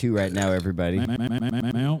listening to right now, everybody.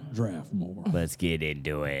 Mount Draftmore. Let's get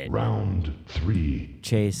into it. Round 3.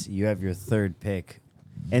 Chase, you have your third pick.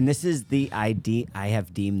 And this is the ID. I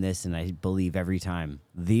have deemed this, and I believe every time,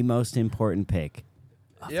 the most important pick.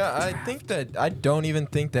 Yeah, I don't even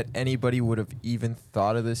think that anybody would have even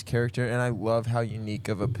thought of this character, and I love how unique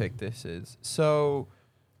of a pick this is. So,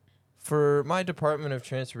 for my Department of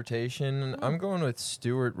Transportation, I'm going with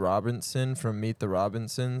Stuart Robinson from Meet the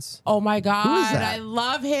Robinsons. Oh my God. that? I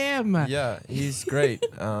love him. Yeah, he's great.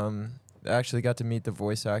 I actually got to meet the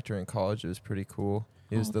voice actor in college. It was pretty cool.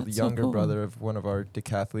 He was Oh, the that's so younger cool. brother of one of our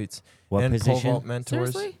decathletes What and pole position? vault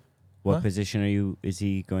mentors. Seriously? What Huh? position is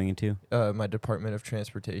he going into? My Department of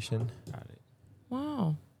Transportation. Got it.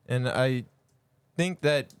 Wow. And I think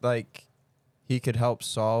that like he could help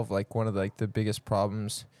solve like one of like the biggest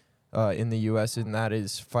problems in the U.S. and that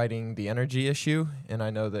is fighting the energy issue. And I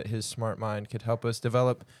know that his smart mind could help us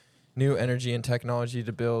develop new energy and technology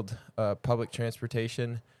to build public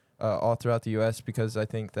transportation all throughout the U.S. Because I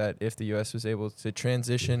think that if the U.S. was able to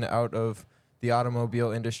transition out of the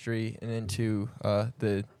automobile industry and into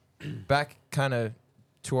the back kind of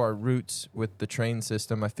to our roots with the train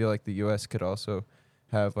system, I feel like the U.S. could also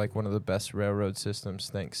have like one of the best railroad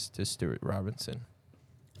systems thanks to Stuart Robinson.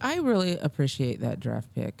 I really appreciate that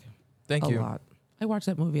draft pick. Thank a you. lot. I watched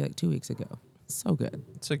that movie like 2 weeks ago. So good.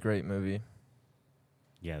 It's a great movie.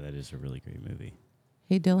 Yeah, that is a really great movie.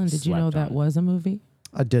 Hey, Dylan, did you know Slept on that it. was a movie?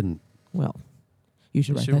 I didn't. Well, you should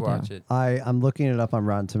You write should that watch down. it. I'm looking it up on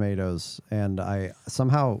Rotten Tomatoes, and I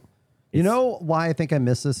somehow, you It's- know, why I think I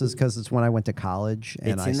missed this is because it's when I went to college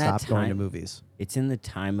and It's I in that stopped going to time- movies. It's in the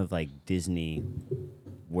time of like Disney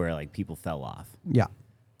where like people fell off. Yeah,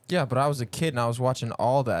 Yeah, but I was a kid and I was watching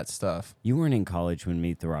all that stuff. You weren't in college when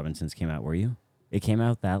Meet the Robinsons came out, were you? It came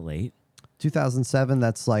out that late? 2007.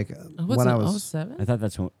 That's like What's when it, I was. 07? I thought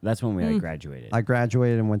that's when we like, graduated. I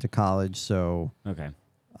graduated and went to college, so Okay.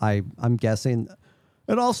 I'm guessing.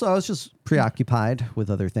 And also, I was just preoccupied with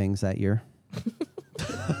other things that year.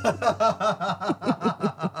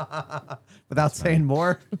 Without saying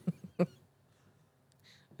more.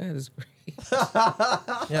 That is great.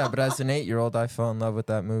 Yeah, but as an 8-year-old, I fell in love with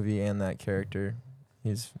that movie and that character.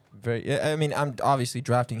 He's very. I mean, I'm obviously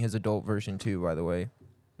drafting his adult version too. By the way,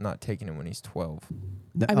 not taking him when he's 12.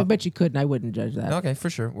 I mean, bet you could, and I wouldn't judge that. Okay, for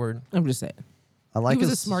sure. Word. I'm just saying. I like He was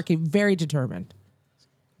a his, smart kid, very determined.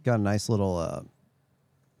 got a nice little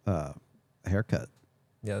haircut.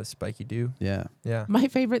 Yeah, the spiky do. Yeah. Yeah. My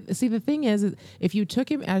favorite. See, the thing is, if you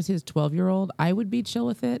took him as his 12-year-old, I would be chill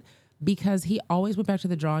with it because he always went back to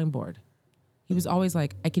the drawing board. He was always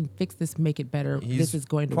like, "I can fix this, make it better. This is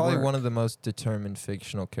going to probably work." one of the most determined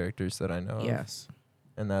fictional characters that I know. of. Yes.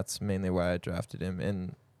 And that's mainly why I drafted him.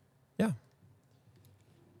 And yeah,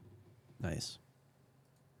 Nice.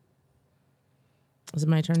 Is it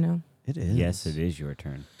my turn now? It is. Yes, it is your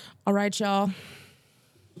turn. All right, y'all.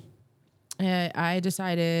 I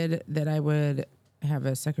decided that I would have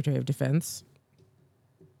a Secretary of Defense.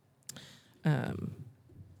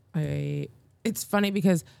 It's funny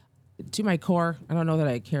because to my core, I don't know that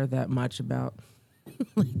I care that much about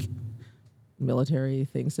like military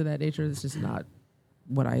things to that nature. It's just not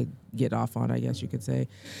what I get off on, I guess you could say.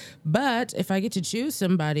 But if I get to choose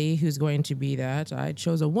somebody who's going to be that, I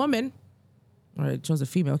chose a woman, or I chose a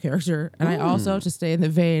female character. And I also, to stay in the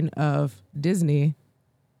vein of Disney,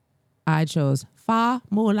 I chose Fa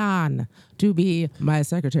Mulan to be my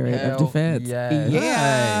Secretary Hell of Defense. yes.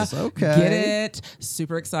 Yeah. Nice, okay. Get it?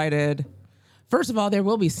 Super excited. First of all, there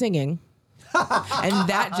will be singing. And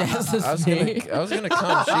that jazzes I was me. gonna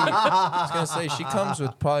come. I was gonna say she comes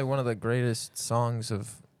with probably one of the greatest songs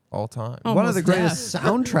of all time. Oh, One of the most greatest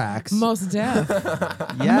soundtracks. Most deaf.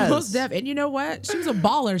 Yes. Most deaf. And you know what? She was a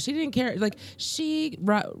baller. She didn't care. Like, she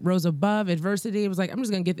rose above adversity. It was like, I'm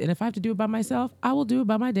just going to get, and if I have to do it by myself, I will do it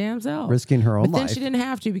by my damn self. Risking her own But then life. she didn't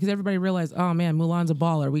have to because everybody realized, oh man, Mulan's a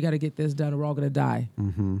baller. We got to get this done or we're all going to die.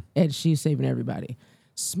 Mm-hmm. And she's saving everybody.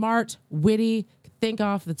 Smart, witty, think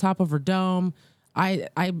off the top of her dome. I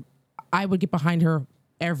would get behind her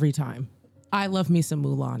every time. I love me some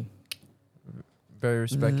Mulan. Very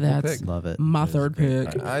respectable That's pick. Love it. my third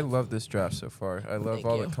pick. I love this draft so far. I love Thank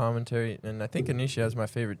all you. the commentary, and I think Anisha has my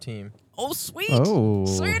favorite team. Oh, sweet. Oh.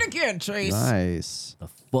 Say it again, Trace. Nice. The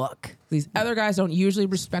fuck? These other guys don't usually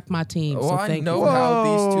respect my team. Well, so I thank know you. how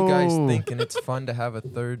these two guys Whoa. think, and it's fun to have a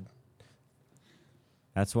third.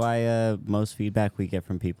 That's why most feedback we get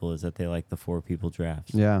from people is that they like the 4 people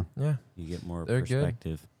drafts. Yeah. Yeah, You get more They're good.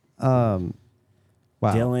 perspective.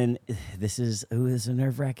 Wow. Dylan, this is a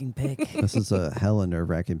nerve-wracking pick. This is a hella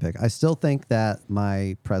nerve-wracking pick. I still think that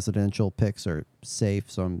my presidential picks are safe,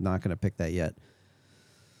 so I'm not going to pick that yet.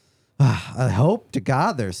 I hope to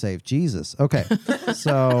God they're safe. Jesus. Okay.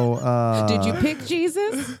 So, Did you pick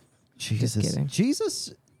Jesus? Jesus. kidding.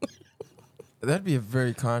 Jesus. that'd be a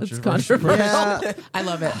very It's controversial. controversial. Yeah. I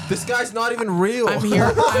love it. This guy's not even real. I'm here.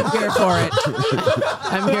 I'm here for it.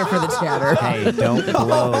 I'm here for the chatter. Hey, don't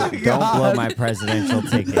blow my presidential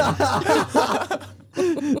ticket.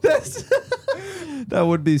 That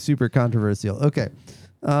would be super controversial. Okay.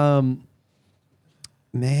 Man,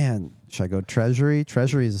 should I go Treasury?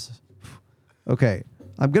 Treasury's okay.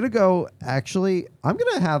 I'm going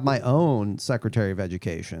to have my own Secretary of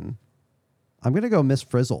Education. I'm going to go Miss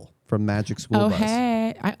Frizzle from Magic School Oh, Bus.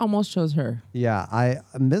 hey. I almost chose her. Yeah,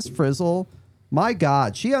 Miss Frizzle, my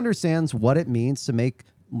God, she understands what it means to make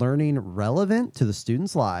learning relevant to the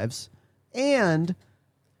students' lives, and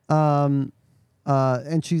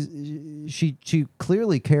she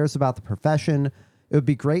clearly cares about the profession. It would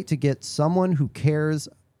be great to get someone who cares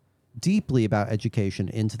deeply about education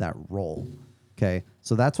into that role. Okay,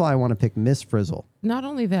 so that's why I want to pick Miss Frizzle. Not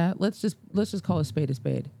only that, let's just call a spade a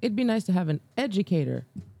spade. It'd be nice to have an educator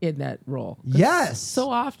in that role. 'Cause Yes. So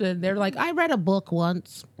often they're like, I read a book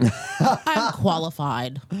once. I'm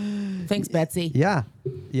qualified. Thanks, Betsy. Yeah.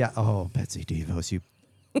 Oh, Betsy DeVos, you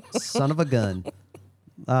son of a gun.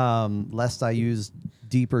 Lest I use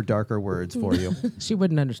deeper, darker words for you. She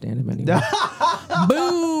wouldn't understand him anymore.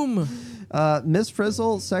 Boom. Miss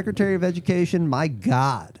Frizzle, Secretary of Education. My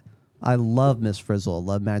God, I love Miss Frizzle. I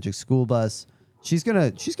love Magic School Bus. She's gonna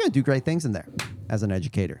do great things in there as an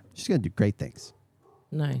educator. She's gonna do great things.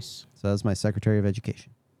 Nice. So that's my Secretary of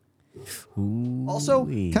Education. Also,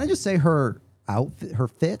 can I just say her outfit, her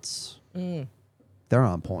fits, they're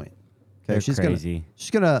on point. Okay, They're she's crazy.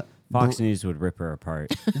 gonna. Fox News would rip her apart.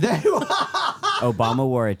 Obama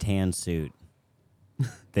wore a tan suit.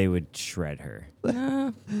 They would shred her.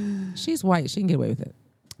 She's white. She can get away with it.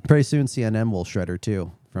 Pretty soon, CNN will shred her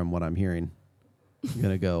too, from what I'm hearing.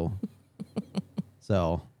 Gonna go.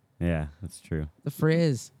 So Yeah, that's true. The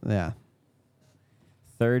frizz. yeah,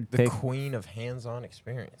 Third The pick. queen of hands-on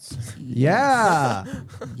experience. yeah.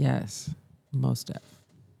 Yes. Most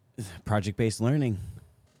def. Project-based learning.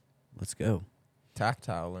 Let's go.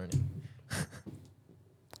 Tactile learning.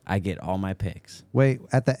 I get all my picks. Wait,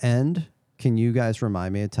 at the end, can you guys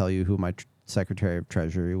remind me to tell you who my Secretary of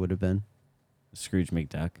Treasury would have been? Scrooge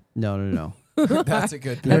McDuck. No. That's a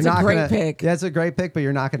good pick. That's You're a not great gonna- pick. That's a great pick, but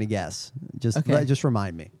you're not going to guess. Just Okay. just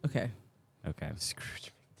remind me. Okay. Okay.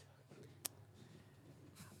 Scrooge.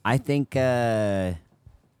 I think I'm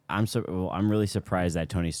really surprised that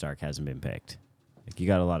Tony Stark hasn't been picked. Like, you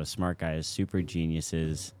got a lot of smart guys, super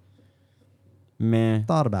geniuses. Meh.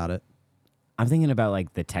 Thought about it. I'm thinking about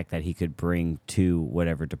like the tech that he could bring to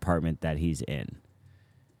whatever department that he's in.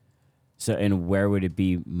 So, and where would it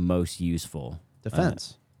be most useful?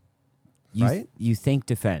 Defense. You, Right? You think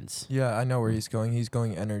defense. Yeah, I know where he's going. He's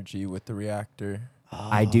going energy with the reactor.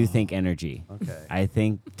 I do think energy. Okay. I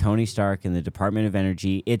think Tony Stark in the Department of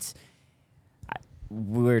Energy,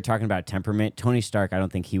 we were talking about temperament. Tony Stark, I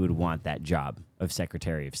don't think he would want that job of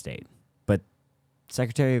Secretary of State. But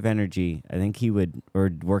Secretary of Energy, I think he would, or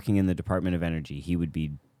working in the Department of Energy, he would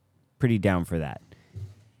be pretty down for that.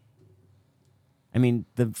 I mean,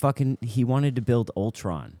 he wanted to build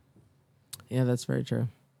Ultron Yeah, that's very true.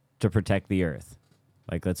 to protect the Earth.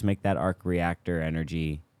 Like, let's make that arc reactor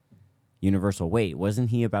energy universal. Wait, wasn't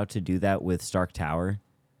he about to do that with Stark Tower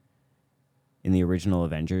in the original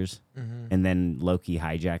Avengers? Mm-hmm. And then Loki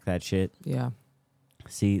hijacked that shit? Yeah.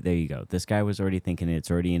 See, there you go. This guy was already thinking it.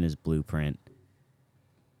 It's already in his blueprint.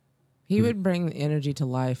 He would bring the energy to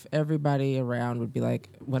life. Everybody around would be like,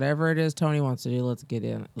 whatever it is Tony wants to do, let's get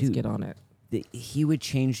in. Let's Dude. get on it. He would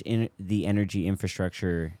change the energy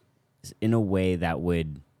infrastructure in a way that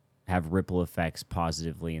would have ripple effects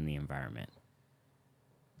positively in the environment.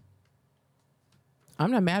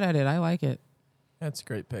 I'm not mad at it. I like it. That's a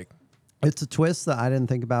great pick. It's a twist that I didn't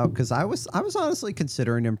think about because I was honestly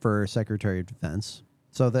considering him for Secretary of Defense.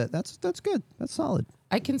 So that's good. That's solid.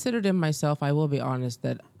 I considered him myself. I will be honest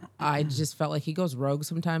that I just felt like he goes rogue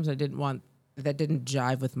sometimes. That didn't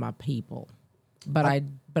jive with my people, but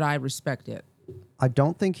I respect it. I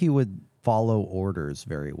don't think he would follow orders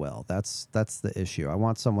very well. That's the issue. I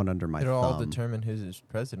want someone under my It'll all thumb. determine who his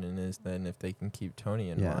president is then if they can keep Tony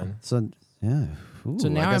in Yeah. line. So yeah. Ooh, So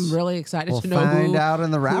now I guess I'm really excited we'll to know find out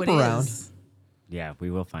in the who it wraparound. is. Yeah,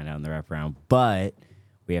 we will find out in the wraparound. But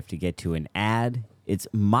we have to get to an ad. It's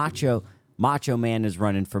Macho Man is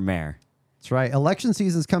running for mayor. That's right. Election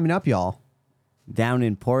season's coming up, y'all. Down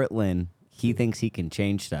in Portland, he thinks he can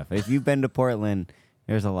change stuff. If you've been to Portland,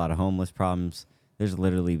 there's a lot of homeless problems. There's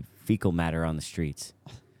literally fecal matter on the streets.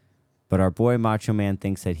 But our boy Macho Man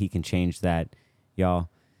thinks that he can change that. Y'all,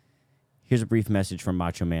 here's a brief message from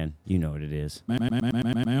Macho Man. You know what it is. Mount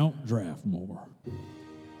Draftmore.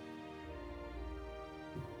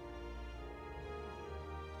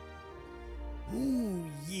 Oh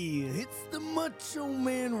yeah, it's the Macho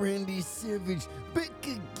Man Randy Savage back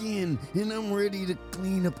again, and I'm ready to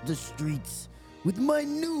clean up the streets. With my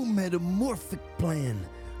new metamorphic plan,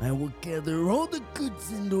 I will gather all the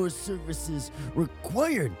goods and/or services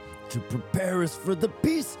required to prepare us for the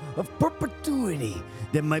peace of perpetuity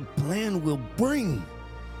that my plan will bring.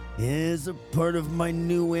 As a part of my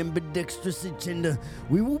new ambidextrous agenda,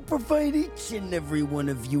 we will provide each and every one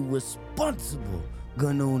of you responsible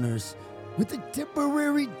gun owners with a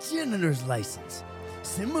temporary janitor's license,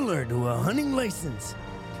 similar to a hunting license.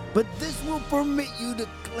 But this will permit you to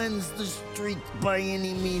cleanse the streets by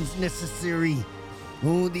any means necessary.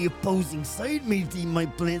 Oh, the opposing side may deem my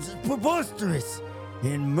plans as preposterous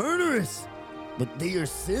and murderous, but they are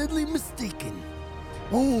sadly mistaken.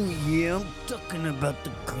 Oh yeah, I'm talking about the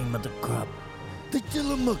cream of the crop, the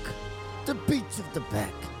Tillamook, the peach of the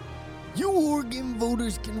pack. You Oregon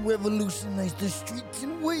voters can revolutionize the streets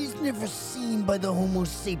in ways never seen by the Homo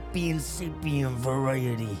sapiens sapien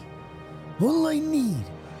variety. All I need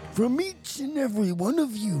from each and every one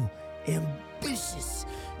of you ambitious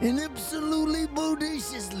and absolutely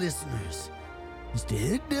bodacious listeners is to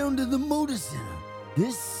head down to the Motor Center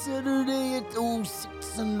this Saturday at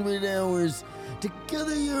 0600 hours to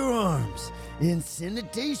gather your arms and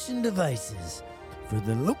sanitation devices for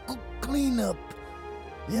the local cleanup.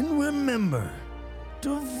 And remember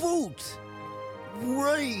to vote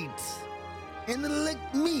right and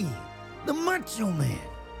elect me, the Macho Man,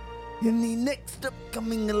 in the next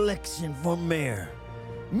upcoming election for mayor.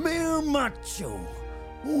 Mayor Macho.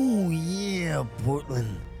 Oh yeah,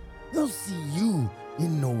 Portland. I'll see you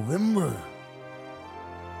in November.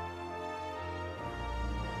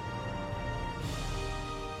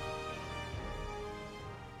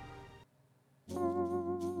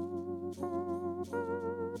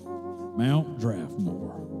 Mount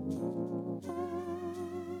Draftmore.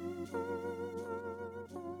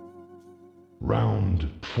 Round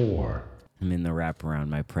 4. I'm in the wraparound.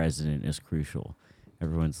 My president is crucial.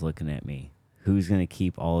 Everyone's looking at me. Who's going to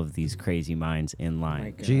keep all of these crazy minds in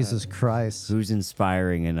line? Jesus Christ. Who's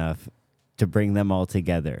inspiring enough to bring them all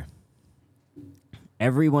together?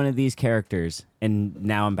 Every one of these characters, and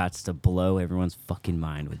now I'm about to blow everyone's fucking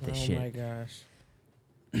mind with this shit. Oh my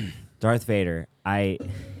gosh. Darth Vader,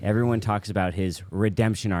 everyone talks about his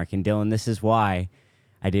redemption arc, and Dylan, this is why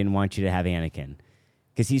I didn't want you to have Anakin.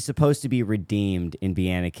 Because he's supposed to be redeemed and be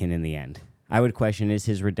Anakin in the end. I would question, is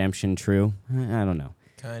his redemption true? I don't know.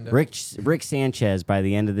 Kind of. Rick Sanchez, by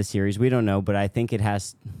the end of the series, we don't know, but I think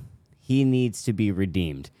he needs to be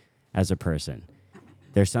redeemed as a person.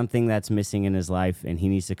 There's something that's missing in his life, and he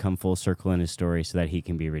needs to come full circle in his story so that he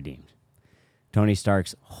can be redeemed. Tony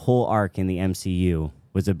Stark's whole arc in the MCU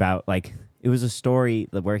was about, it was a story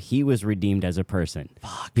where he was redeemed as a person.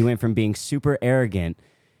 Fuck. He went from being super arrogant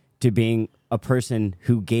to being a person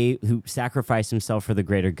who sacrificed himself for the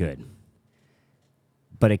greater good.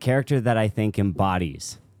 But a character that I think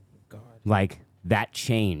embodies that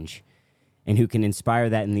change and who can inspire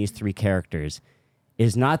that in these three characters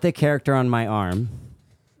is not the character on my arm,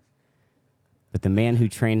 but the man who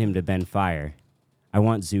trained him to bend fire. I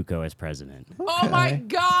want Zuko as president. Oh my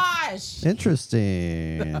gosh.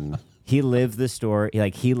 Interesting. He lived the story,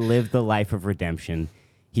 he lived the life of redemption.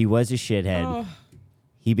 He was a shithead. Oh.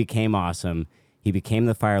 He became awesome. He became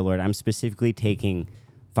the Fire Lord. I'm specifically taking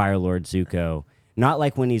Fire Lord Zuko. Not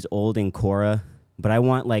like when he's old in Korra, but I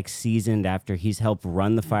want seasoned after he's helped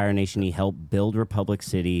run the Fire Nation. He helped build Republic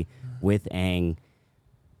City with Aang.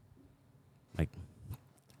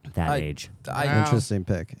 Age. Wow. Interesting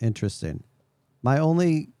pick. Interesting.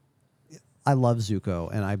 I love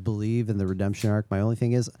Zuko, and I believe in the redemption arc. My only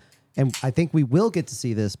thing is, and I think we will get to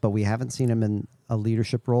see this, but we haven't seen him in a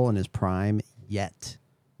leadership role in his prime yet,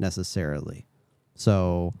 necessarily.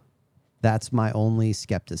 So that's my only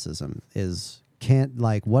skepticism is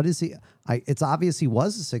what is he? It's obvious he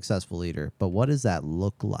was a successful leader, but what does that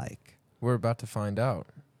look like? We're about to find out.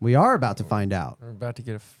 We are about to find out. We're about to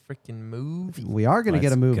get a freaking movie. We are going to get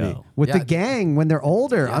a Let's movie go. with Yeah. the gang when they're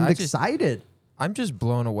older. Yeah, I'm I just- excited. I'm just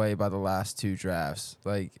blown away by the last two drafts.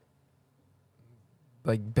 Like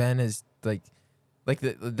Ben is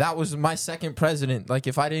that was my second president.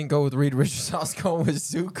 If I didn't go with Reed Richards, I was going with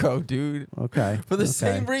Zuko, dude. Okay. For the okay.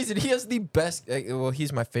 same reason, he has the best.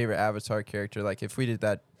 He's my favorite Avatar character. If we did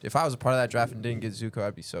that, if I was a part of that draft and didn't get Zuko,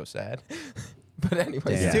 I'd be so sad. But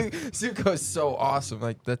anyways, Damn. Zuko is so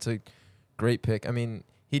awesome. That's a great pick. I mean,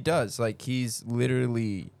 he does. He's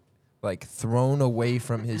literally thrown away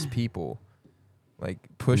from his people,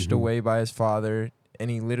 pushed away by his father, and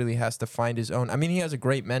he literally has to find his own. I mean, he has a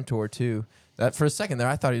great mentor too. That for a second there,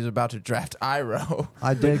 I thought he was about to draft Iroh.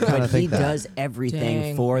 I did kind But of he think that. does everything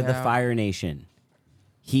Dang, for the yeah. Fire Nation.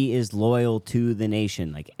 He is loyal to the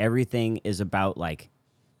nation. Everything is about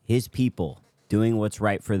his people doing what's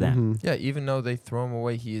right for them. Yeah, even though they throw him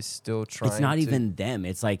away, he is still trying. It's not to even them.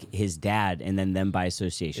 It's his dad and then them by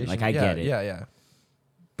association. I yeah, get it. Yeah.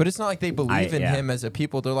 But it's not like they believe in yeah. him as a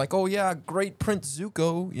people. They're like, oh yeah, great Prince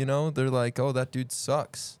Zuko. They're like, oh, that dude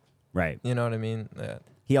sucks. Right. You know what I mean? Yeah.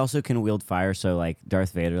 He also can wield fire. So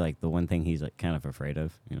Darth Vader, the one thing he's kind of afraid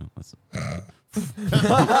of, what's So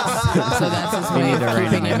that's his way of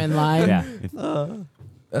keeping him in line. yeah.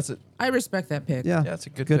 That's it. I respect that pick. Yeah, Yeah, it's a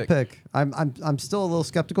good pick. I'm still a little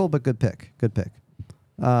skeptical, but good pick. Good pick.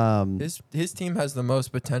 His team has the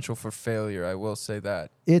most potential for failure. I will say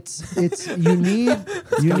that. It's you need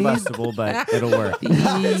Combustible, but it'll work.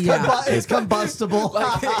 Yeah. it's combustible.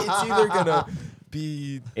 It's either gonna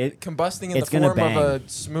be combusting in the it's gonna form bang. of a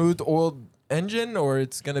smooth oiled engine, or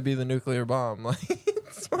it's gonna be the nuclear bomb.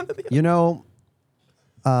 It's one of the.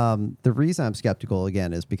 The reason I'm skeptical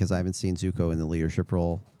again is because I haven't seen Zuko in the leadership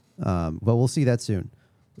role, but we'll see that soon.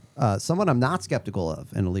 Someone I'm not skeptical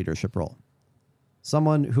of in a leadership role,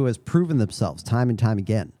 someone who has proven themselves time and time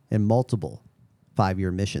again in multiple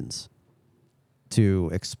 5-year missions to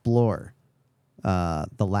explore the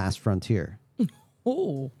last frontier,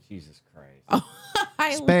 Oh, Jesus Christ.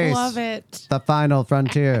 I Space. love it. the final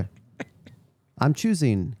frontier. I'm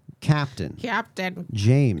choosing Captain Captain.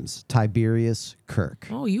 James Tiberius Kirk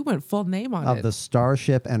Oh, you went full name on of it. the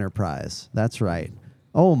Starship Enterprise. That's right.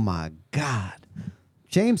 Oh my God.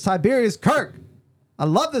 James Tiberius Kirk. I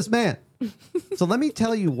love this man. So let me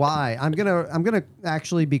tell you why. I'm gonna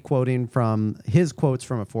actually be quoting from his quotes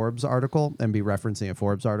from a Forbes article and be referencing a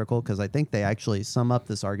Forbes article because I think they actually sum up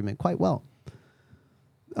this argument quite well.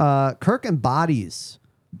 Kirk embodies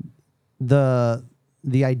the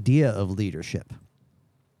idea of leadership.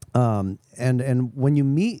 And when you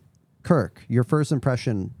meet Kirk, your first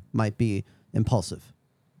impression might be impulsive.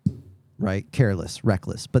 right? Careless,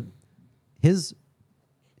 reckless. But his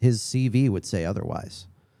CV would say otherwise.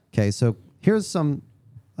 Okay, so here's some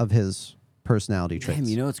of his personality traits. Damn,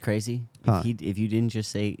 you know what's crazy? Huh. If you didn't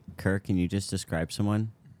just say Kirk and you just described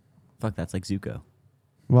someone, fuck, that's like Zuko.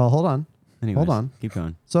 Well, hold on. Anyways, Hold on. keep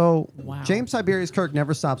going. So Wow. James Tiberius Kirk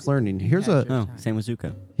never stops learning. Here's a No, same with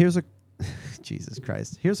Zuko. Jesus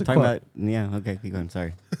Christ. Here's a Talking quote. about okay, keep going.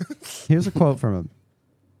 Sorry. Here's a quote from him.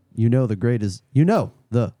 You know the greatest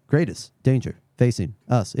danger facing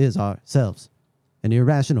us is ourselves, an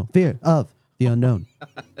irrational fear of the unknown.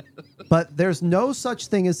 But there's no such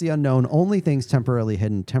thing as the unknown, only things temporarily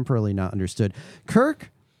hidden, temporarily not understood.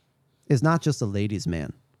 Kirk is not just a ladies'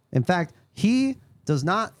 man. In fact, he does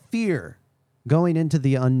not fear going into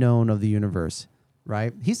the unknown of the universe,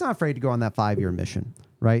 right? He's not afraid to go on that 5-year mission,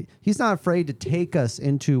 right? He's not afraid to take us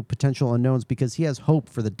into potential unknowns because he has hope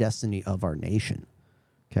for the destiny of our nation,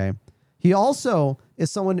 okay? He also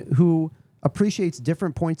is someone who appreciates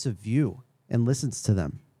different points of view and listens to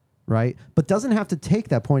them, right? But doesn't have to take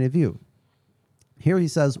that point of view. Here he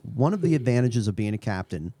says, one of the advantages of being a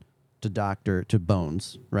captain to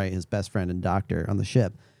Bones, right, his best friend and doctor on the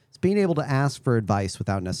ship, is being able to ask for advice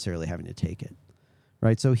without necessarily having to take it,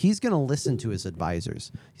 right? So he's going to listen to his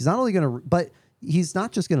advisors. He's not only going to, but he's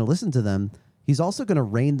not just going to listen to them. He's also going to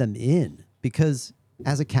rein them in because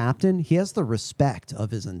as a captain, he has the respect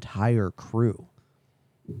of his entire crew.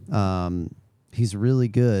 He's really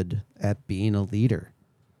good at being a leader.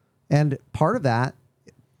 And part of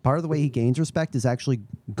the way he gains respect is actually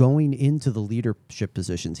going into the leadership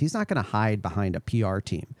positions. He's not going to hide behind a PR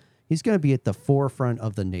team. He's going to be at the forefront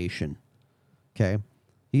of the nation. Okay?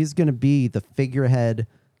 He's going to be the figurehead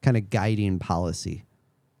kind of guiding policy.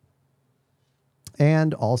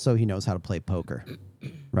 And also he knows how to play poker,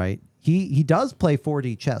 right? He does play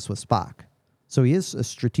 4D chess with Spock. So he is a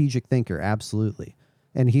strategic thinker, absolutely.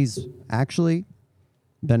 And he's actually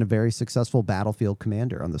been a very successful battlefield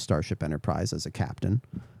commander on the Starship Enterprise as a captain.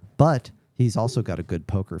 But he's also got a good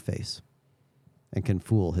poker face and can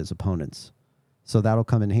fool his opponents. So that'll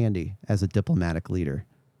come in handy as a diplomatic leader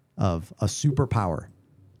of a superpower.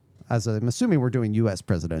 I'm assuming we're doing U.S.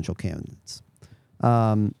 presidential candidates.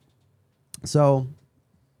 So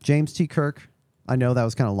James T. Kirk, I know that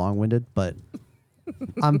was kind of long-winded, but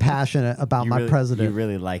I'm passionate about my president. You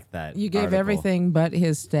really like that. You gave article. everything but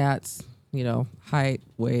his stats, height,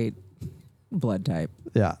 weight, blood type.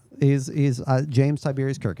 Yeah, he's James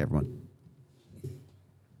Tiberius Kirk, everyone,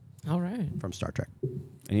 All right. from Star Trek.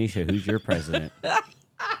 Anisha, who's your president?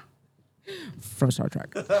 From Star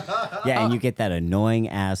Trek. Yeah, and you get that annoying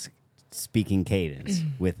ass speaking cadence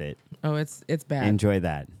with it. Oh, it's bad. Enjoy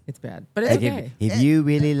that. It's bad. But it's okay. If you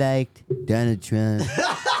really liked Donald Trump,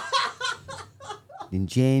 then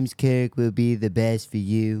James Kirk will be the best for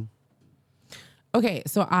you. Okay,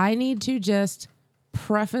 so I need to just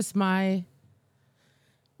preface my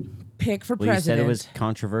pick for Well, you said president. it was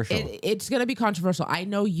controversial. It's going to be controversial. I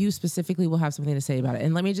know you specifically will have something to say about it.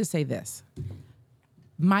 And let me just say this.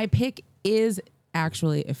 My pick is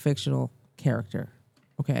actually a fictional character.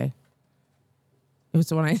 Okay?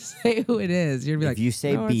 So when I say who it is, you're going to be like, if you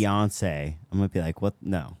say "No, it's- Beyonce, I'm going to be like, what?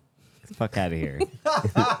 No. Get the fuck out of here.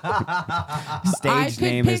 I Stage could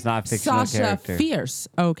name is pick not fictional Sasha character. Fierce,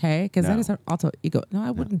 okay? Because that No. is her alter ego. No,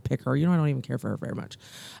 I wouldn't pick her. I don't even care for her very much.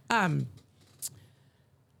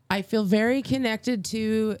 I feel very connected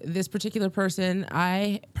to this particular person.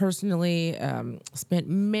 I personally spent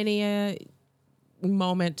many a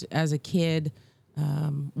moment as a kid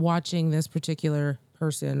watching this particular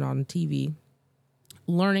person on TV,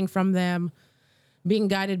 learning from them, being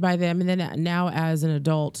guided by them, and then now as an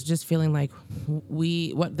adult, just feeling like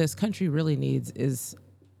what this country really needs is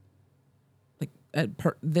like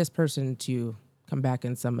this person to come back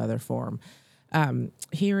in some other form.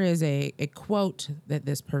 Here is a quote that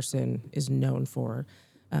this person is known for.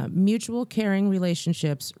 Mutual caring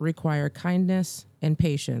relationships require kindness and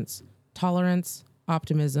patience, tolerance,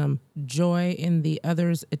 optimism, joy in the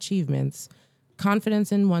other's achievements,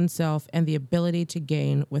 confidence in oneself, and the ability to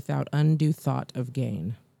gain without undue thought of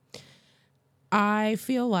gain. I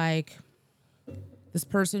feel like this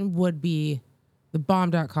person would be the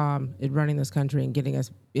bomb.com in running this country and getting us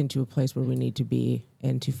into a place where we need to be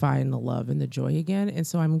and to find the love and the joy again. And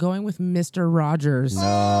so I'm going with Mr. Rogers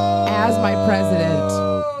as my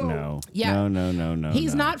president. No. Yeah. No.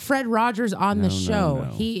 He's not Fred Rogers on the show.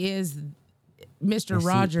 no. He is Mr.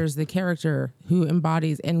 Rogers, the character who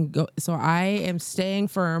embodies and go. So I am staying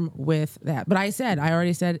firm with that. But I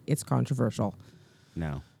already said it's controversial.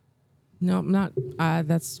 No. No, I'm not.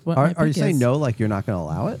 That's what my Are you pick saying is. no, like you're not going to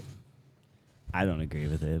allow it? I don't agree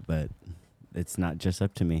with it, but it's not just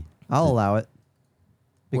up to me. I'll allow it.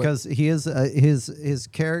 because he is his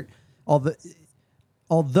character.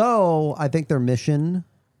 Although I think their mission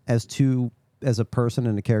as a person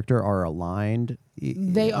and a character are aligned.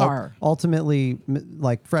 They are. Ultimately,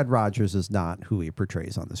 like Fred Rogers is not who he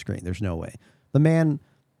portrays on the screen. There's no way. The man,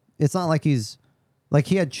 it's not like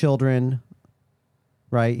he had children,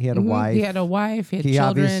 right? He had a wife. He had a wife. He had He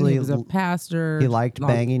children. obviously He was a pastor. he liked all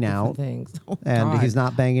banging different out, things. Oh, and God. he's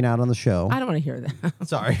not banging out on the show. I don't want to hear that.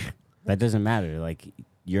 Sorry. That doesn't matter. Like,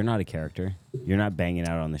 you're not a character. You're not banging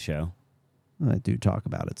out on the show. I do talk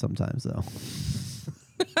about it sometimes, though.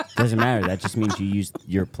 Doesn't matter. That just means you used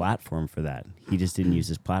your platform for that. He just didn't use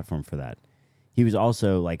his platform for that. He was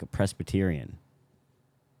also like a Presbyterian.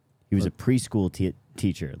 He was a preschool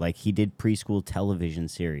teacher. Like, he did preschool television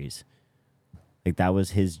series. Like, that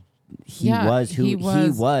was his. He was who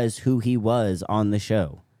he was on the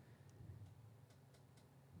show.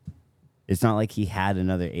 It's not like he had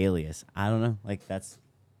another alias. I don't know. Like, that's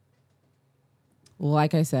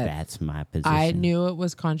Like I said, my position. I knew it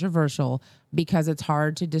was controversial because it's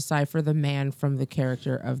hard to decipher the man from the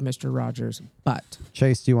character of Mr. Rogers. But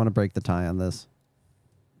Chase, do you want to break the tie on this?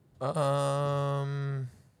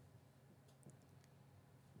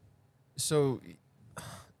 So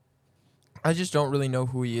I just don't really know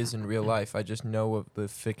who he is in real life. I just know of the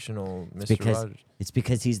fictional Mr. Rogers. It's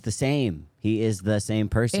because he's the same. He is the same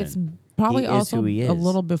person. it's probably He is also who he a is.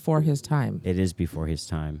 little before his time. It is before his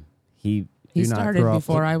time. He He Do not started grow up-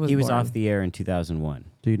 before I was he was born. off the air in 2001.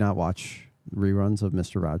 Do you not watch reruns of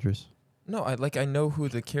Mr. Rogers? No, I know who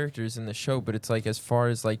the character is in the show, but it's like as far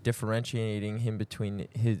as like differentiating him between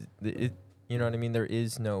you know what I mean? There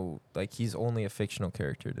is no, like, he's only a fictional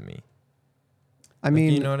character to me. I Like,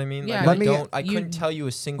 mean, you know what I mean? Yeah, Like, I you- couldn't tell you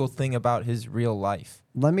a single thing about his real life.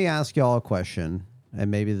 let me ask y'all a question,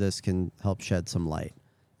 and maybe this can help shed some light.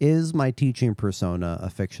 Is my teaching persona a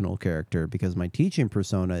fictional character? Because my teaching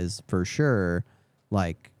persona is for sure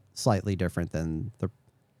like slightly different than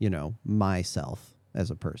myself as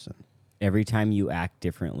a person. Every time you act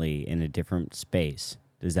differently in a different space,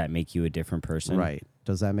 does that make you a different person? Right.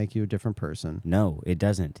 Does that make you a different person? No, it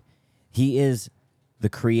doesn't. He is the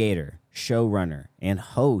creator, showrunner, and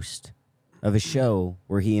host of a show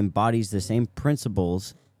where he embodies the same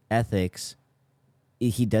principles, ethics.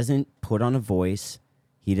 He doesn't put on a voice.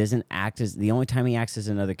 He doesn't act as the only time he acts as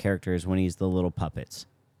another character is when he's the little puppets.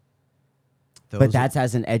 But that's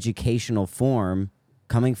as an educational form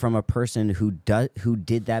coming from a person who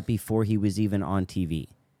did that before he was even on TV.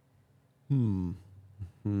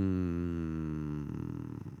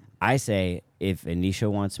 I say if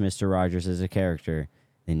Anisha wants Mr. Rogers as a character,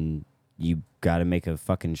 then you got to make a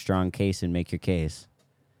fucking strong case and make your case.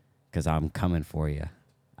 Because I'm coming for you.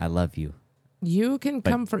 I love you. You can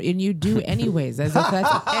come for, and you do anyways, as if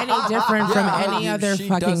that's any different from any other She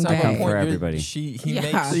fucking does have a day. point. For everybody. He Yeah.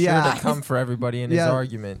 makes sure Yeah. to come for everybody in Yeah. his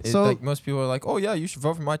argument. So- Like, most people are like, "Oh yeah, you should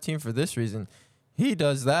vote for my team for this reason." He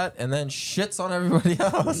does that and then shits on everybody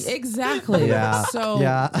else. Exactly. Yeah. So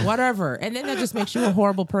Yeah. whatever. And then that just makes you a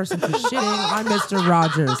horrible person for shitting on Mr.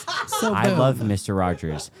 Rogers. So I boom. love Mr.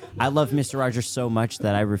 Rogers. I love Mr. Rogers so much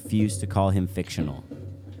that I refuse to call him fictional.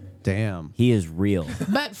 Damn. He is real.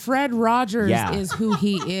 But Fred Rogers Yeah. is who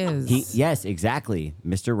he is. Yes, exactly.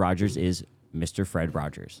 Mr. Rogers is Mr. Fred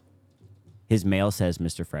Rogers. His mail says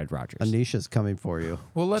Mr. Fred Rogers. Anisha's coming for you.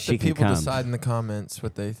 We'll let She the can people come. decide in the comments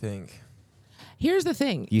what they think. Here's the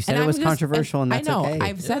thing. You said and it was I'm just- controversial, and that's I know. okay.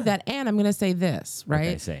 I've said that, and I'm going to say this, right?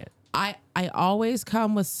 Okay, say it. I always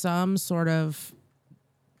come with some sort of,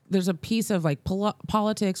 there's a piece of like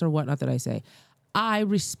politics or whatnot that I say. I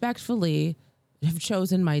respectfully have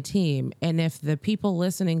chosen my team, and if the people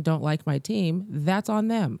listening don't like my team, that's on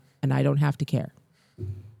them, and I don't have to care.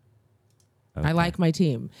 I like my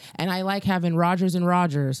team, and I like having Rogers and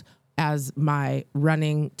Rogers as my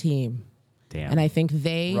running team, Damn. and I think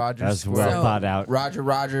they. Roger That's Square. well thought out. Roger.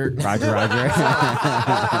 Roger.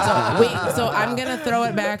 So I'm gonna throw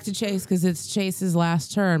it back to Chase because it's Chase's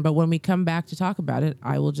last turn. But when we come back to talk about it,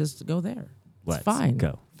 I will just go there. Let's It's fine.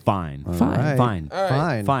 go. Fine. Fine. Right. Fine. All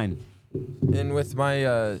right. Fine. Fine. And with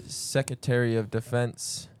my Secretary of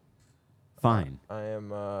Defense, Fine. I am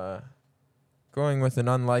going with an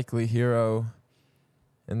unlikely hero,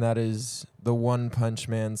 and that is the One Punch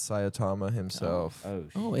Man Saitama himself. Oh,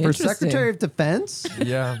 Oh, For interesting. Secretary of Defense?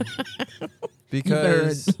 Yeah. You better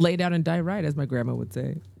Because lay down and die right, as my grandma would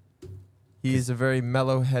say. he's a very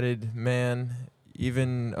mellow-headed man.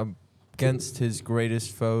 Even against his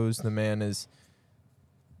greatest foes, the man has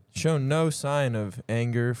shown no sign of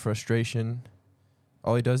anger, frustration.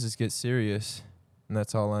 All he does is get serious, and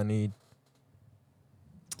that's all I need.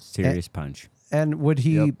 serious punch. And would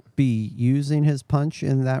he Yep. be using his punch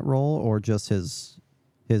in that role or just his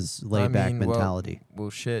his laid back well- mentality. Well,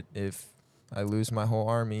 shit. If I lose my whole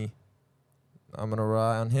army, I'm gonna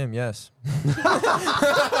rely on him. Yes.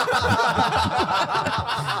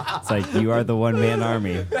 It's like you are the one man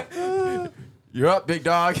army. You're up, big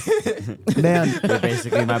dog. Man, You're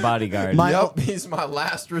basically my bodyguard. Yep, he's my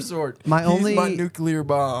last resort. My he's only- my nuclear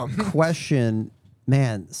bomb. question,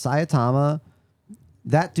 man, Saitama,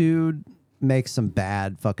 that dude makes some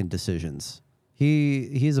bad fucking decisions.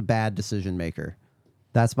 He's a bad decision maker.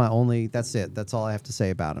 That's it. That's all I have to say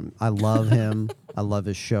about him. I love him. I love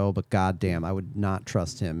his show, but goddamn, I would not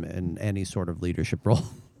trust him in any sort of leadership role.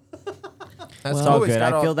 That's It's all cool. He's good.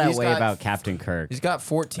 got I feel that he's way got- about Captain Kirk. He's got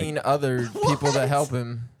 14 other people that help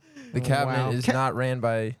him. The cabinet wow. is not ran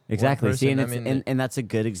by Exactly. one person. See, and, I it's, mean, and that's a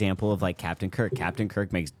good example of like Captain Kirk. Captain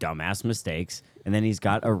Kirk makes dumbass mistakes, and then he's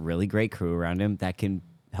got a really great crew around him that can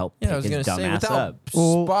help yeah, I pick was his gonna say dumbass without up.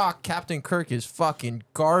 Well- Spock, Captain Kirk is fucking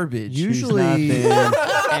garbage. Usually,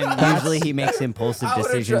 And usually he makes impulsive I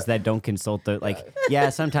would've decisions tried- that don't consult the yeah,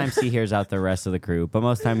 sometimes he hears out the rest of the crew, but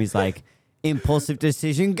most time he's like, impulsive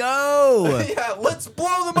decision, go. Yeah, let's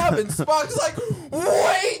blow them up. And Spock's like,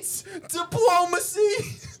 wait,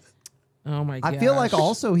 diplomacy. Oh my god. I feel like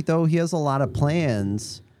also though he has a lot of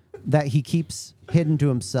plans that he keeps hidden to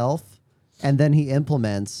himself, and then he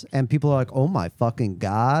implements, and people are like, "Oh my fucking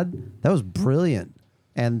god, that was brilliant!"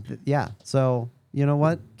 And yeah, so you know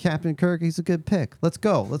what, Captain Kirk, he's a good pick. Let's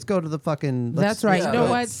go to the fucking. That's right. Yeah, you know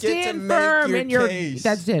what? let's get to Stand make firm your in your. case.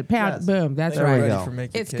 That's it. Pound. Yes. Boom. That's There we right. go. Ready for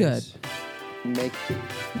make your It's case. good. make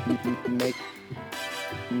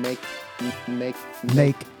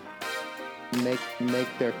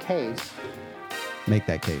their case Make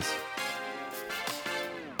that case.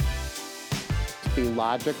 be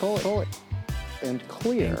logical and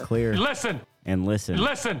clear. And clear. Listen, And listen.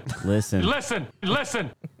 listen, Listen. listen,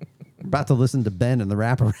 listen. We're about to listen to Ben and the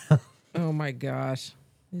wraparound. Oh my gosh.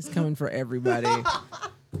 He's coming for everybody.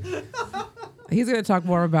 He's going to talk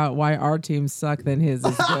more about why our teams suck than his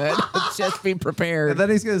is good. Just be prepared. And then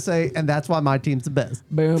he's gonna say, and that's why my team's the best.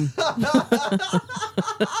 Boom.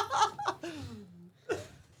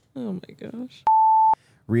 Oh my gosh.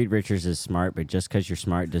 Reed Richards is smart, but just because you're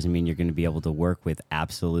smart doesn't mean you're going to be able to work with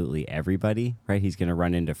absolutely everybody, right? He's going to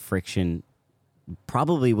run into friction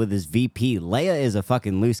probably with his VP. Leia is a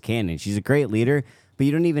fucking loose cannon. She's a great leader, but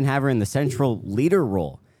you don't even have her in the central leader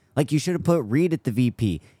role. Like, you should have put Reed at the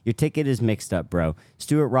VP. Your ticket is mixed up, bro.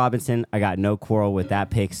 Stuart Robinson, I got no quarrel with that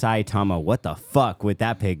pick. Saitama, what the fuck with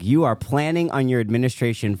that pick? You are planning on your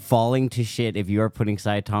administration falling to shit if you are putting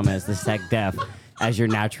Saitama as the Sec Def as your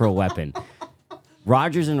natural weapon.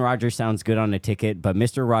 Rogers and Rogers sounds good on a ticket, but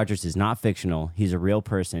Mr. Rogers is not fictional. He's a real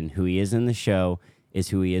person. Who he is in the show is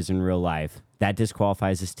who he is in real life. That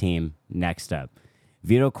disqualifies his team. Next up,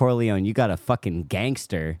 Vito Corleone, you got a fucking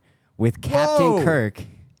gangster with Captain Whoa. Kirk.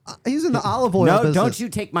 He's in the olive oil No, business. don't you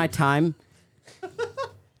take my time.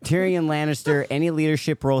 Tyrion Lannister, any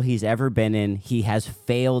leadership role he's ever been in, he has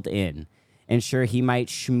failed in. And sure, he might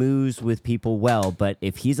schmooze with people well, but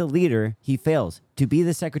if he's a leader, he fails. To be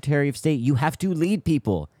the Secretary of State, you have to lead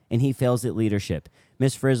people, and he fails at leadership.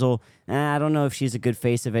 Miss Frizzle, I don't know if she's a good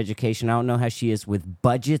face of education. I don't know how she is with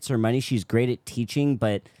budgets or money. She's great at teaching,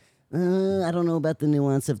 but I don't know about the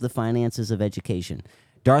nuance of the finances of education.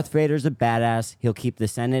 Darth Vader's a badass. He'll keep the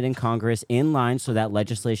Senate and Congress in line so that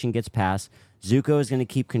legislation gets passed. Zuko is going to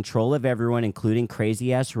keep control of everyone, including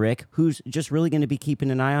crazy-ass Rick, who's just really going to be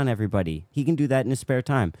keeping an eye on everybody. He can do that in his spare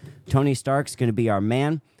time. Tony Stark's going to be our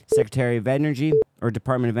man. Secretary of Energy, or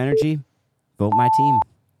Department of Energy, vote my team.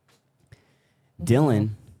 Dylan,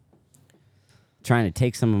 trying to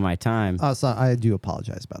take some of my time. So I do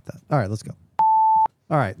apologize about that. All right, let's go.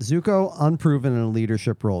 All right, Zuko, unproven in a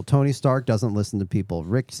leadership role. Tony Stark doesn't listen to people.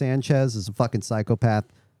 Rick Sanchez is a fucking psychopath.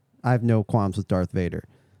 I have no qualms with Darth Vader.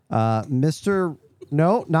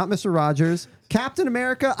 No, not Mr. Rogers. Captain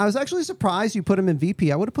America, I was actually surprised you put him in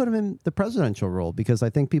VP. I would have put him in the presidential role because I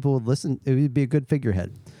think people would listen. It would be a good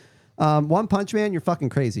figurehead. One Punch Man, you're fucking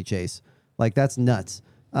crazy, Chase. Like, that's nuts.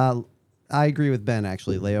 I agree with Ben,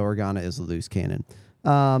 actually. Leia Organa is a loose cannon.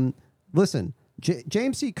 Listen,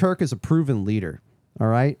 James C. Kirk is a proven leader, all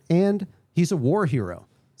right? And he's a war hero.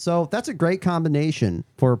 So that's a great combination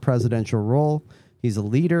for a presidential role. He's a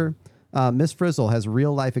leader. Miss Frizzle has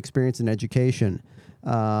real-life experience in education.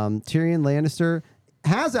 Tyrion Lannister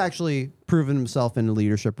has actually proven himself in a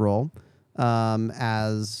leadership role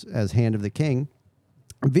as Hand of the King.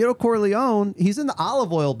 Vito Corleone, he's in the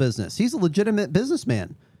olive oil business. He's a legitimate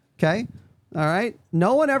businessman. Okay? All right?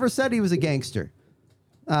 No one ever said he was a gangster.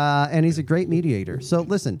 And he's a great mediator. So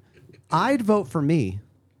listen, I'd vote for me,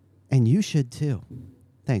 and you should too.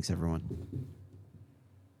 Thanks, everyone.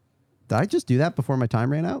 Did I just do that before my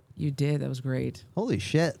time ran out? You did. That was great. Holy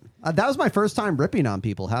shit. That was my first time ripping on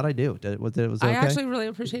people. How'd I do? Was it okay? I actually really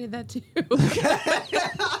appreciated that too.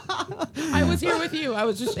 I was here with you. I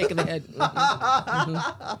was just shaking the head.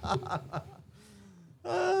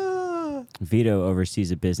 Vito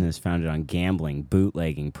oversees a business founded on gambling,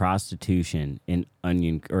 bootlegging, prostitution, and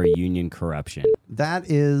union corruption.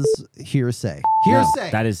 That is hearsay. No,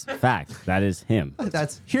 Hearsay. that is fact. That is him.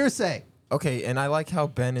 That's hearsay. Okay, and I like how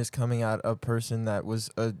Ben is coming at a person that was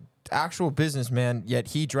a actual businessman, yet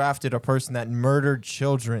he drafted a person that murdered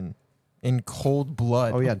children in cold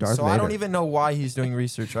blood. Oh, yeah, Darth So I don't Vader. even know why he's doing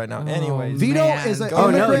research right now. Anyways, Vito man. is an Go Oh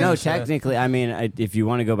ahead. no, immigrant. no. Technically, I mean, if you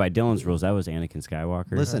want to go by Dylan's rules, that was Anakin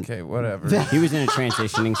Skywalker. Listen, okay, whatever. he was in a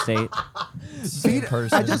transitioning state. Same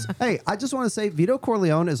person. I just want to say Vito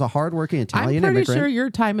Corleone is a hardworking I'm Italian pretty immigrant. sure your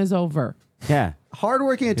time is over. Yeah.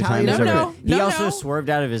 Hardworking Your time Italian is No, over. immigrant. no. He also swerved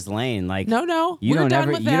out of his lane. Like No. you We're don't done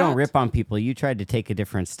ever, with you don't that. rip on people. You tried to take a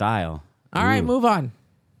different style. All right, Ooh. move on.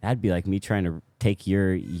 That'd be like me trying to take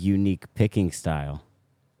your unique picking style.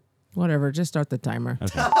 Whatever. Just start the timer.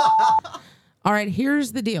 Okay. All right,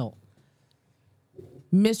 here's the deal.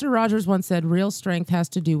 Mr. Rogers once said real strength has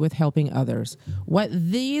to do with helping others. What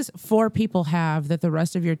these 4 people have that the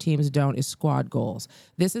rest of your teams don't is squad goals.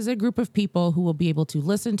 This is a group of people who will be able to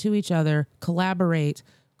listen to each other, collaborate,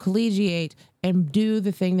 collegiate, and do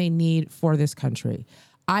the thing they need for this country.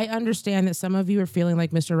 I understand that some of you are feeling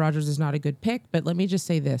like Mr. Rogers is not a good pick, but let me just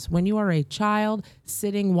say this. When you are a child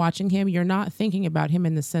sitting watching him, you're not thinking about him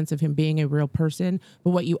in the sense of him being a real person,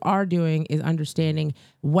 but what you are doing is understanding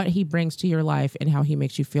what he brings to your life and how he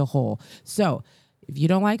makes you feel whole. So if you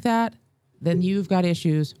don't like that, then you've got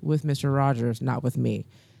issues with Mr. Rogers, not with me.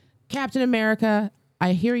 Captain America,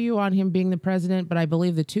 I hear you on him being the president, but I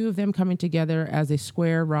believe the two of them coming together as a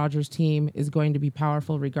square Rogers team is going to be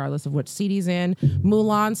powerful regardless of what seat he's in.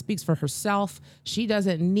 Mulan speaks for herself. She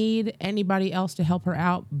doesn't need anybody else to help her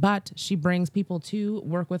out, but she brings people to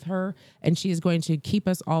work with her, and she is going to keep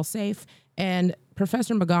us all safe. And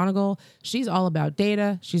Professor McGonagall, she's all about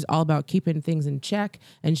data. She's all about keeping things in check.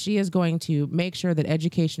 And she is going to make sure that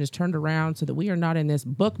education is turned around so that we are not in this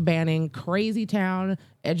book banning, crazy town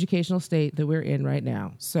educational state that we're in right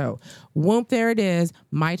now. So, whoop, there it is.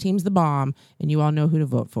 My team's the bomb. And you all know who to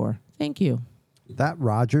vote for. Thank you. That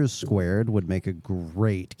Rogers squared would make a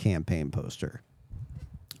great campaign poster.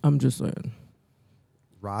 I'm just saying.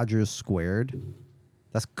 Rogers squared.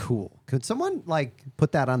 That's cool. Could someone like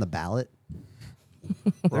put that on the ballot?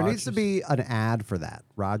 There needs to be an ad for that.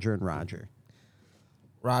 Roger and Roger.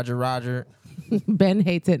 Roger. Ben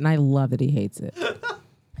hates it, and I love that he hates it.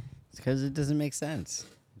 It's because it doesn't make sense.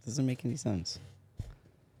 It doesn't make any sense.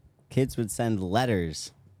 Kids would send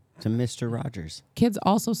letters to Mr. Rogers. Kids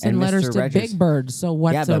also send And letters Mr. to Rogers. Big Bird. So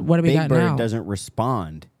what Yeah, but do we Big got Bird now? doesn't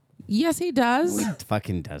respond. Yes, he does. He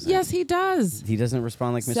fucking doesn't. Yes, he does. He doesn't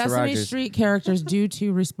respond like Mr. Sesame Rogers. Street characters do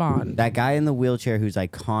to respond. That guy in the wheelchair who's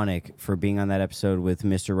iconic for being on that episode with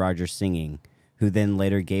Mr. Rogers singing, who then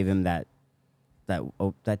later gave him that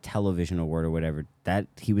television award or whatever. That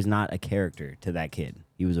he was not a character to that kid.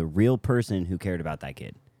 He was a real person who cared about that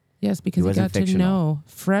kid. Yes, because he wasn't got to fictional. know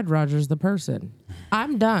Fred Rogers, the person.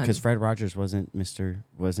 I'm done. Because Fred Rogers wasn't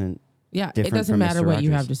Yeah, it different doesn't from matter Mr. what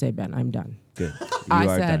you Rogers. have to say, Ben. I'm done. good. You I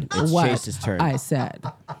are said done. It's what Chase's turn. I said.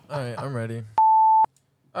 All right, I'm ready.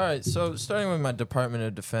 All right, so starting with my Department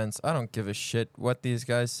of Defense, I don't give a shit what these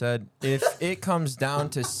guys said. If it comes down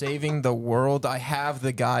to saving the world, I have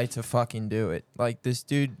the guy to fucking do it. Like, this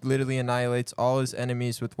dude literally annihilates all his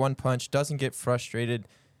enemies with one punch, doesn't get frustrated.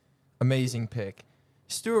 Amazing pick.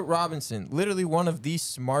 Stuart Robinson, literally one of the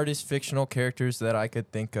smartest fictional characters that I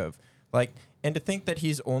could think of. Like, and to think that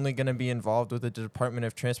he's only going to be involved with the Department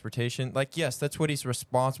of Transportation, like, yes, that's what he's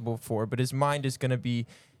responsible for, but his mind is going to be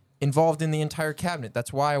involved in the entire cabinet.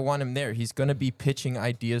 That's why I want him there. He's going to be pitching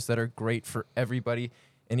ideas that are great for everybody,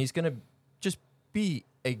 and he's going to just be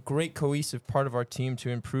a great cohesive part of our team to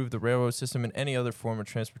improve the railroad system and any other form of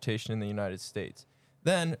transportation in the United States.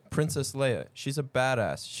 Then Princess Leia. She's a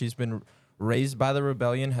badass. She's been raised by the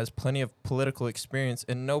rebellion, has plenty of political experience,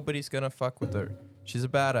 and nobody's going to fuck with her. She's a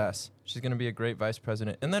badass. She's going to be a great vice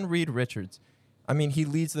president. And then Reed Richards. I mean, he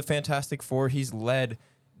leads the Fantastic Four. He's led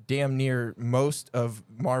damn near most of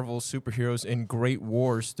Marvel's superheroes in great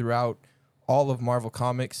wars throughout all of Marvel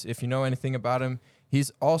Comics. If you know anything about him,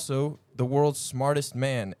 he's also the world's smartest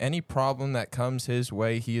man. Any problem that comes his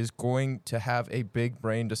way, he is going to have a big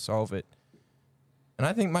brain to solve it. And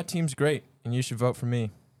I think my team's great, and you should vote for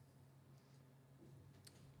me.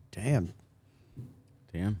 Damn.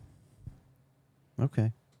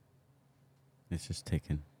 Okay. It's just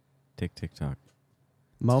ticking. Tick, tick, tock.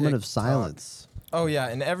 Moment of Tick-tock. silence. Oh yeah,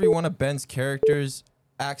 and every one of Ben's characters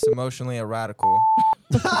acts emotionally erratical.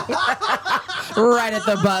 Right at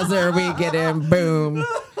the buzzer, we get him. Boom.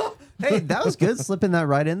 Hey, that was good, slipping that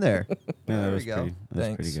right in there. Yeah, that There was we go. pretty. That was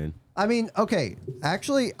Thanks. pretty good. I mean, okay,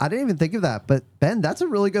 actually, I didn't even think of that, but Ben, that's a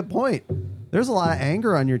really good point. There's a lot of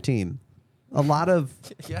anger on your team. A lot of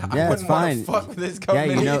Yeah, Yeah, I it's wouldn't want fine. to fuck with his Yeah,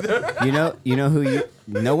 government either. you know who you.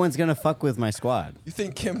 No one's gonna fuck with my squad. You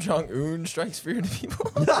think Kim Jong Un strikes fear into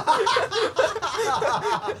people?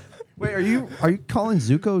 Wait, are you calling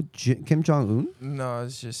Zuko Kim Jong Un? No, I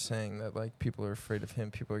was just saying that like people are afraid of him.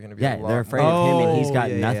 People are gonna be Yeah, a lot they're afraid of him, and he's Oh, got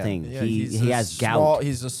yeah, yeah. nothing. Yeah, he he's he a has small, gout.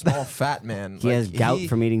 He's a small fat man. He has gout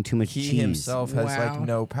from eating too much He cheese. himself has Wow. like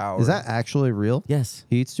no power. Is that actually real? Yes,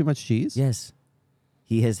 He eats too much cheese? yes.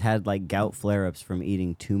 He has had like gout flare-ups from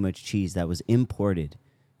eating too much cheese that was imported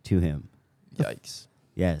to him. Yikes?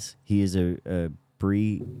 Yes, he is a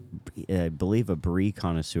brie, I believe a brie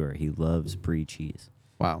connoisseur. He loves brie cheese.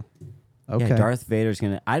 Wow. Okay. Yeah, Darth Vader's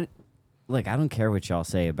gonna. I don't care what y'all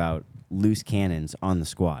say about loose cannons on the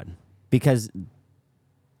squad because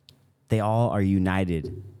they all are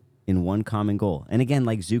united in one common goal. And again,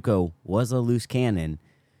 like Zuko was a loose cannon,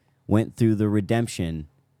 went through the redemption.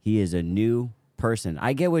 He is a new person.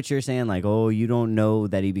 I get what you're saying, like, oh, you don't know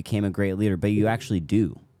that he became a great leader, but you actually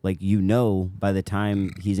do. Like, you know, by the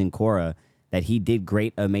time he's in Korra, that he did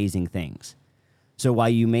great, amazing things. So while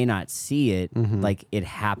you may not see it, like it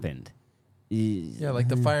happened. Yeah, like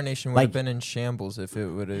the Fire Nation would Like- have been in shambles if he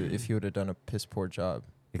would have done a piss poor job.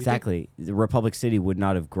 Exactly. The Republic City would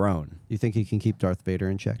not have grown. You think he can keep Darth Vader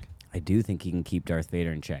in check? I do think he can keep Darth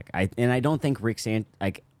Vader in check. I don't think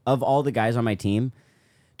like of all the guys on my team,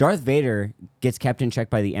 Darth Vader gets kept in check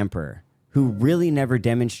by the Emperor, who really never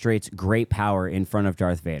demonstrates great power in front of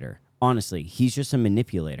Darth Vader. Honestly, he's just a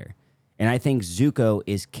manipulator. And I think Zuko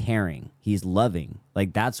is caring. He's loving.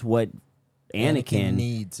 Like that's what Anakin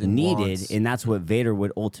needs and needed, wants. and that's what Vader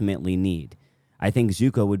would ultimately need. I think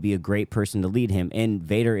Zuko would be a great person to lead him, and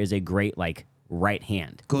Vader is a great like right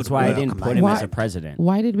hand. That's why I didn't put him as a president.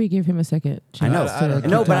 Why did we give him a second I know, chance? to-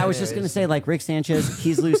 no, but I was just gonna say, like Rick Sanchez,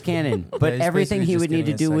 he's loose cannon. But he's everything basically he just would need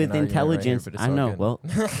to getting a do with second argument right here, intelligence, but it's I all know. good. Well,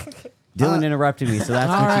 Dylan interrupted me, so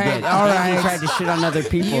that's All what you right, did. all You right. tried to shit on other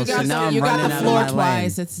people, You so got, now I'm you got running the out floor of my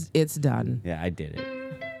lane. twice. It's done. Yeah, I did it.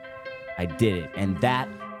 I did it, and that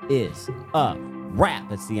is a wrap.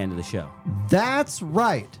 That's the end of the show. That's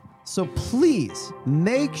right. So please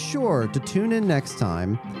make sure to tune in next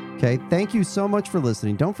time. Okay. Thank you so much for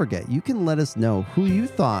listening. Don't forget, you can let us know who you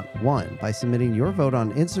thought won by submitting your vote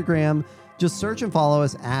on Instagram. Just search and follow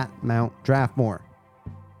us at Mount Draftmore.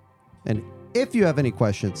 And if you have any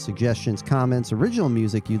questions, suggestions, comments, original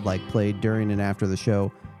music you'd like played during and after the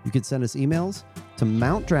show, you can send us emails to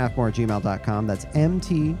mountdraftmore@gmail.com. That's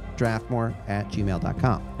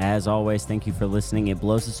mtdraftmore@gmail.com. As always, thank you for listening. It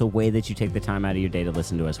blows us away that you take the time out of your day to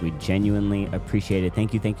listen to us. We genuinely appreciate it.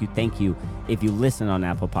 Thank you, thank you, thank you. If you listen on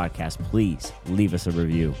Apple Podcasts, please leave us a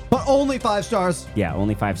review. But only 5 stars. Yeah,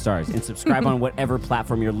 only 5 stars. And subscribe on whatever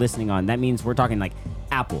platform you're listening on. That means we're talking like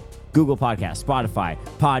Apple, Google Podcasts, Spotify,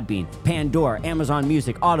 Podbean, Pandora, Amazon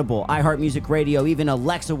Music, Audible, iHeartMusic Radio. Even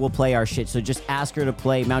Alexa will play our shit. So just ask her to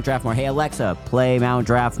play Mount Draftmore. Hey, Alexa, play Mount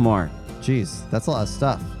Draftmore. Jeez, that's a lot of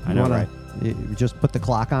stuff. I know, You right? You just put the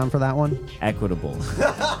clock on for that one? Equitable,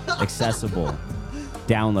 accessible.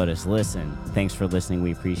 Download us, listen. Thanks for listening.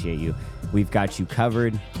 We appreciate you. We've got you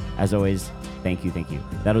covered. As always, thank you, thank you.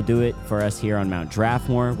 That'll do it for us here on Mount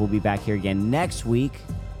Draftmore. We'll be back here again next week.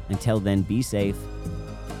 Until then, be safe.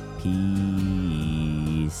 Peace.